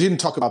mean, we didn't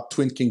talk about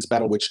Twin Kings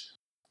Battle, which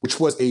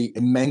was a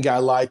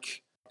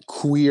manga-like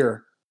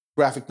queer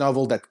graphic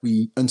novel that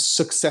we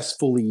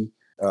unsuccessfully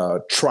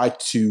tried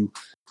to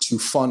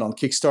fund on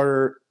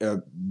Kickstarter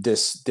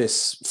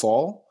this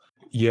fall.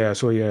 Yeah,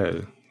 so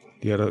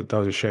that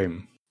was a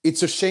shame.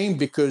 It's a shame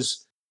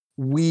because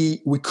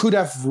we could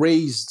have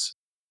raised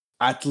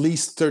at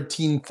least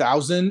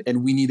 13,000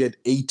 and we needed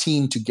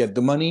 18 to get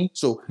the money.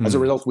 So as a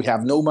result, we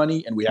have no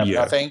money and we have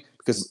nothing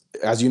because,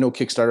 as you know,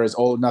 Kickstarter is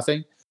all or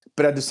nothing.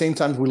 But at the same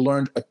time, we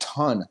learned a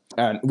ton.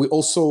 And we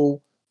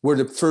also were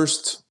the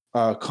first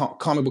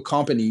comic book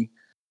company,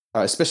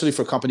 especially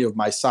for a company of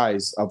my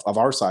size, of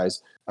our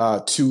size,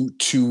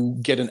 to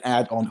get an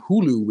ad on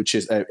Hulu, which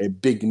is a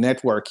big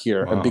network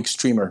here, a big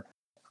streamer.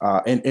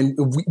 And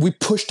we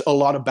pushed a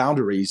lot of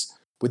boundaries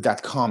with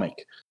that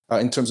comic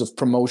in terms of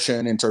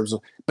promotion,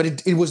 but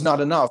it was not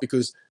enough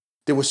because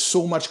there was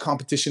so much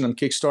competition on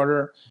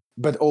Kickstarter,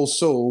 but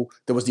also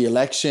there was the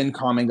election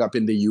coming up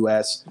in the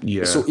US.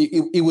 Yeah. So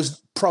it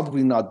was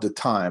probably not the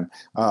time.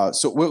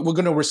 So we're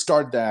going to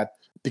restart that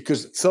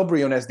because Phil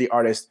Briones, the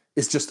artist,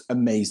 is just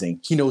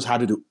amazing. He knows how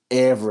to do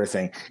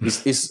everything.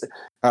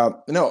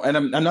 No, and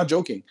I'm not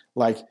joking.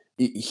 Like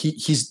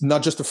he's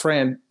not just a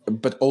friend,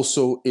 but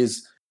also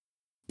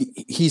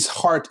his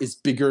heart is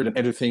bigger than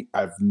anything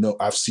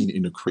I've seen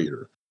in a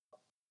creator.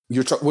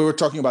 We were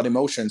talking about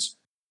emotions.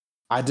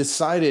 I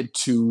decided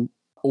to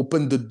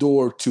open the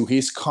door to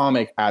his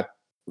comic at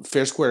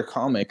Fair Square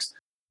Comics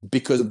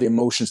because of the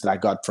emotions that I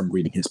got from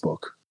reading his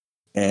book.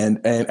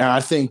 And I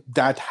think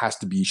that has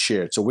to be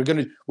shared. So we're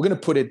gonna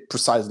put it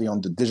precisely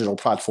on the digital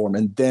platform,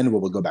 and then we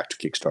will go back to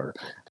Kickstarter.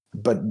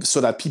 but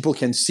so that people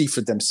can see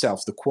for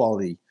themselves the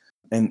quality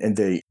and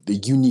the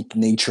unique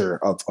nature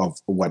of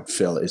what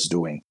Phil is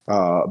doing.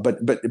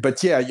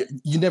 But yeah,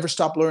 you never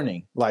stop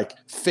learning. Like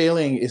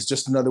failing is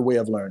just another way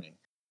of learning.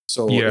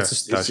 So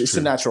it's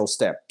a natural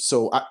step.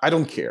 So I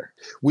don't care.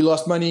 We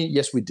lost money.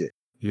 Yes, we did.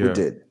 Yeah. We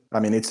did. I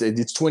mean, it's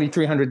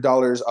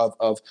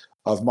 $2,300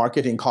 of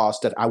marketing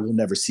costs that I will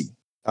never see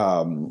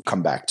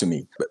come back to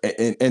me.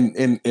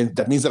 And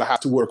that means that I have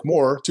to work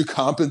more to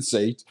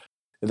compensate,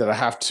 that I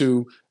have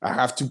to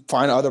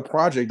find other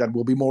project that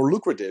will be more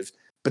lucrative.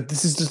 But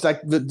this is just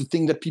like the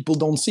thing that people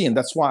don't see. And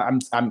that's why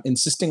I'm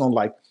insisting on,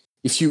 like,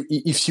 if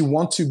you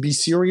want to be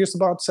serious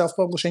about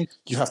self-publishing,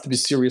 you have to be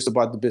serious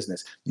about the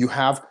business.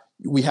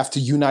 We have to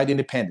unite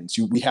independents.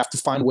 We have to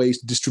find ways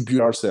to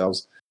distribute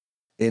ourselves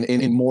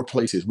in more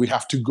places. We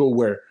have to go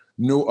where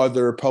no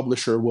other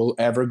publisher will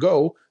ever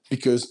go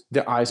because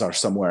their eyes are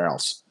somewhere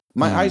else.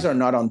 My eyes are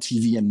not on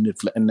TV and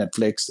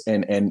Netflix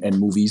and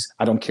movies.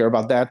 I don't care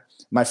about that.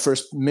 My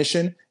first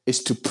mission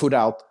is to put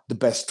out the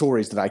best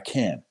stories that I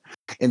can.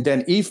 And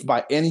then if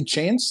by any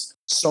chance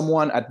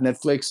someone at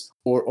Netflix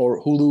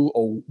or Hulu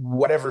or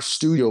whatever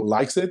studio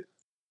likes it,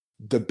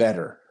 the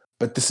better.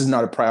 But this is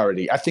not a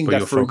priority. I think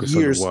that for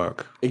years,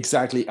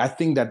 exactly. I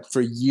think that for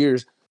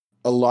years,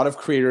 a lot of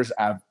creators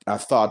have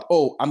thought,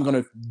 "Oh, I'm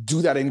going to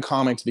do that in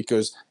comics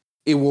because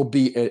it will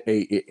be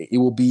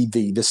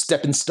the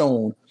stepping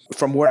stone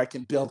from where I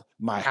can build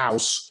my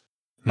house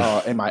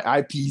and my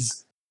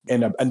IPs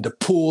and the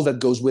pool that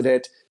goes with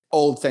it."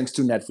 All thanks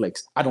to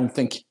Netflix. I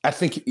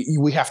think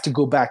we have to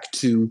go back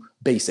to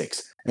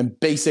basics. And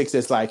basics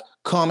is like,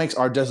 comics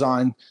are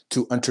designed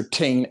to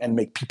entertain and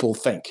make people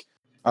think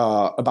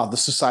about the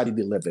society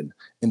they live in.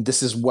 And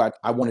this is what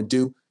I want to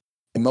do.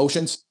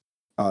 Emotions,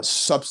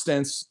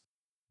 substance.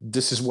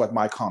 This is what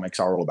my comics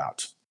are all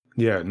about.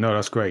 Yeah, no,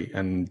 that's great.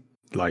 And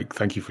like,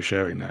 thank you for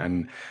sharing that.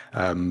 And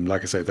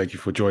like I said, thank you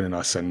for joining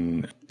us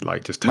and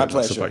like just telling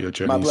us about your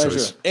journey. My pleasure.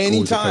 So it's Anytime.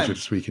 Always a pleasure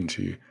speaking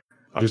to you.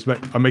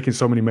 I'm making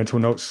so many mental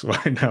notes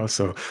right now.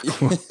 So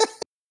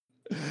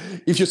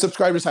if your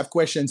subscribers have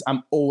questions,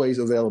 I'm always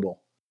available.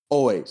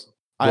 Always.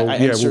 Well,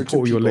 we'll put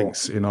all your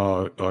links in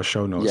our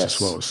show notes as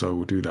well. So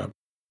we'll do that.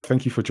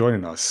 Thank you for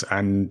joining us.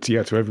 And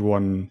yeah, to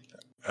everyone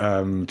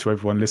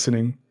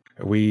listening,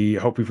 we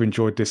hope you've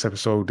enjoyed this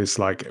episode. We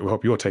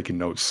hope you're taking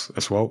notes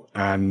as well.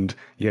 And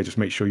yeah, just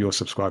make sure you're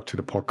subscribed to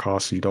the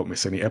podcast so you don't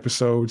miss any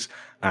episodes.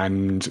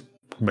 And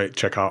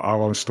check out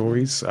our own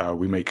stories.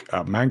 We make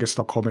manga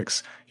style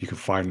comics. You can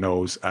find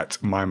those at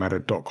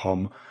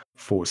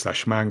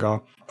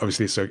mymatter.com/manga.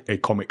 Obviously, it's a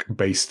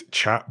comic-based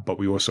chat, but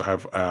we also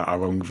have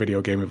our own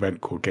video game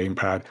event called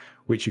Gamepad,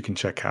 which you can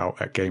check out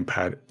at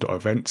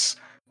gamepad.events.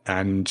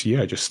 And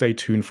yeah, just stay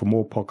tuned for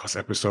more podcast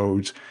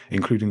episodes,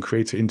 including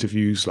creator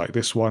interviews like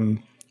this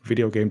one,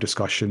 video game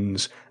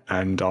discussions,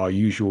 and our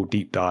usual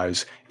deep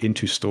dives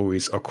into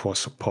stories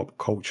across pop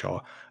culture.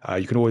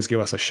 You can always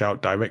give us a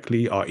shout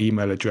directly. Our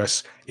email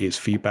address is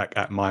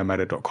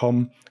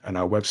feedback@mymatter.com, and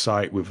our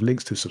website with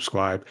links to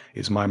subscribe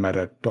is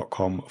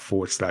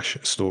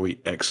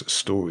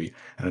mymatter.com/storyxstory.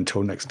 And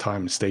until next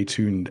time, stay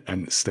tuned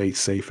and stay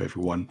safe,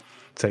 everyone.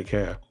 Take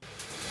care.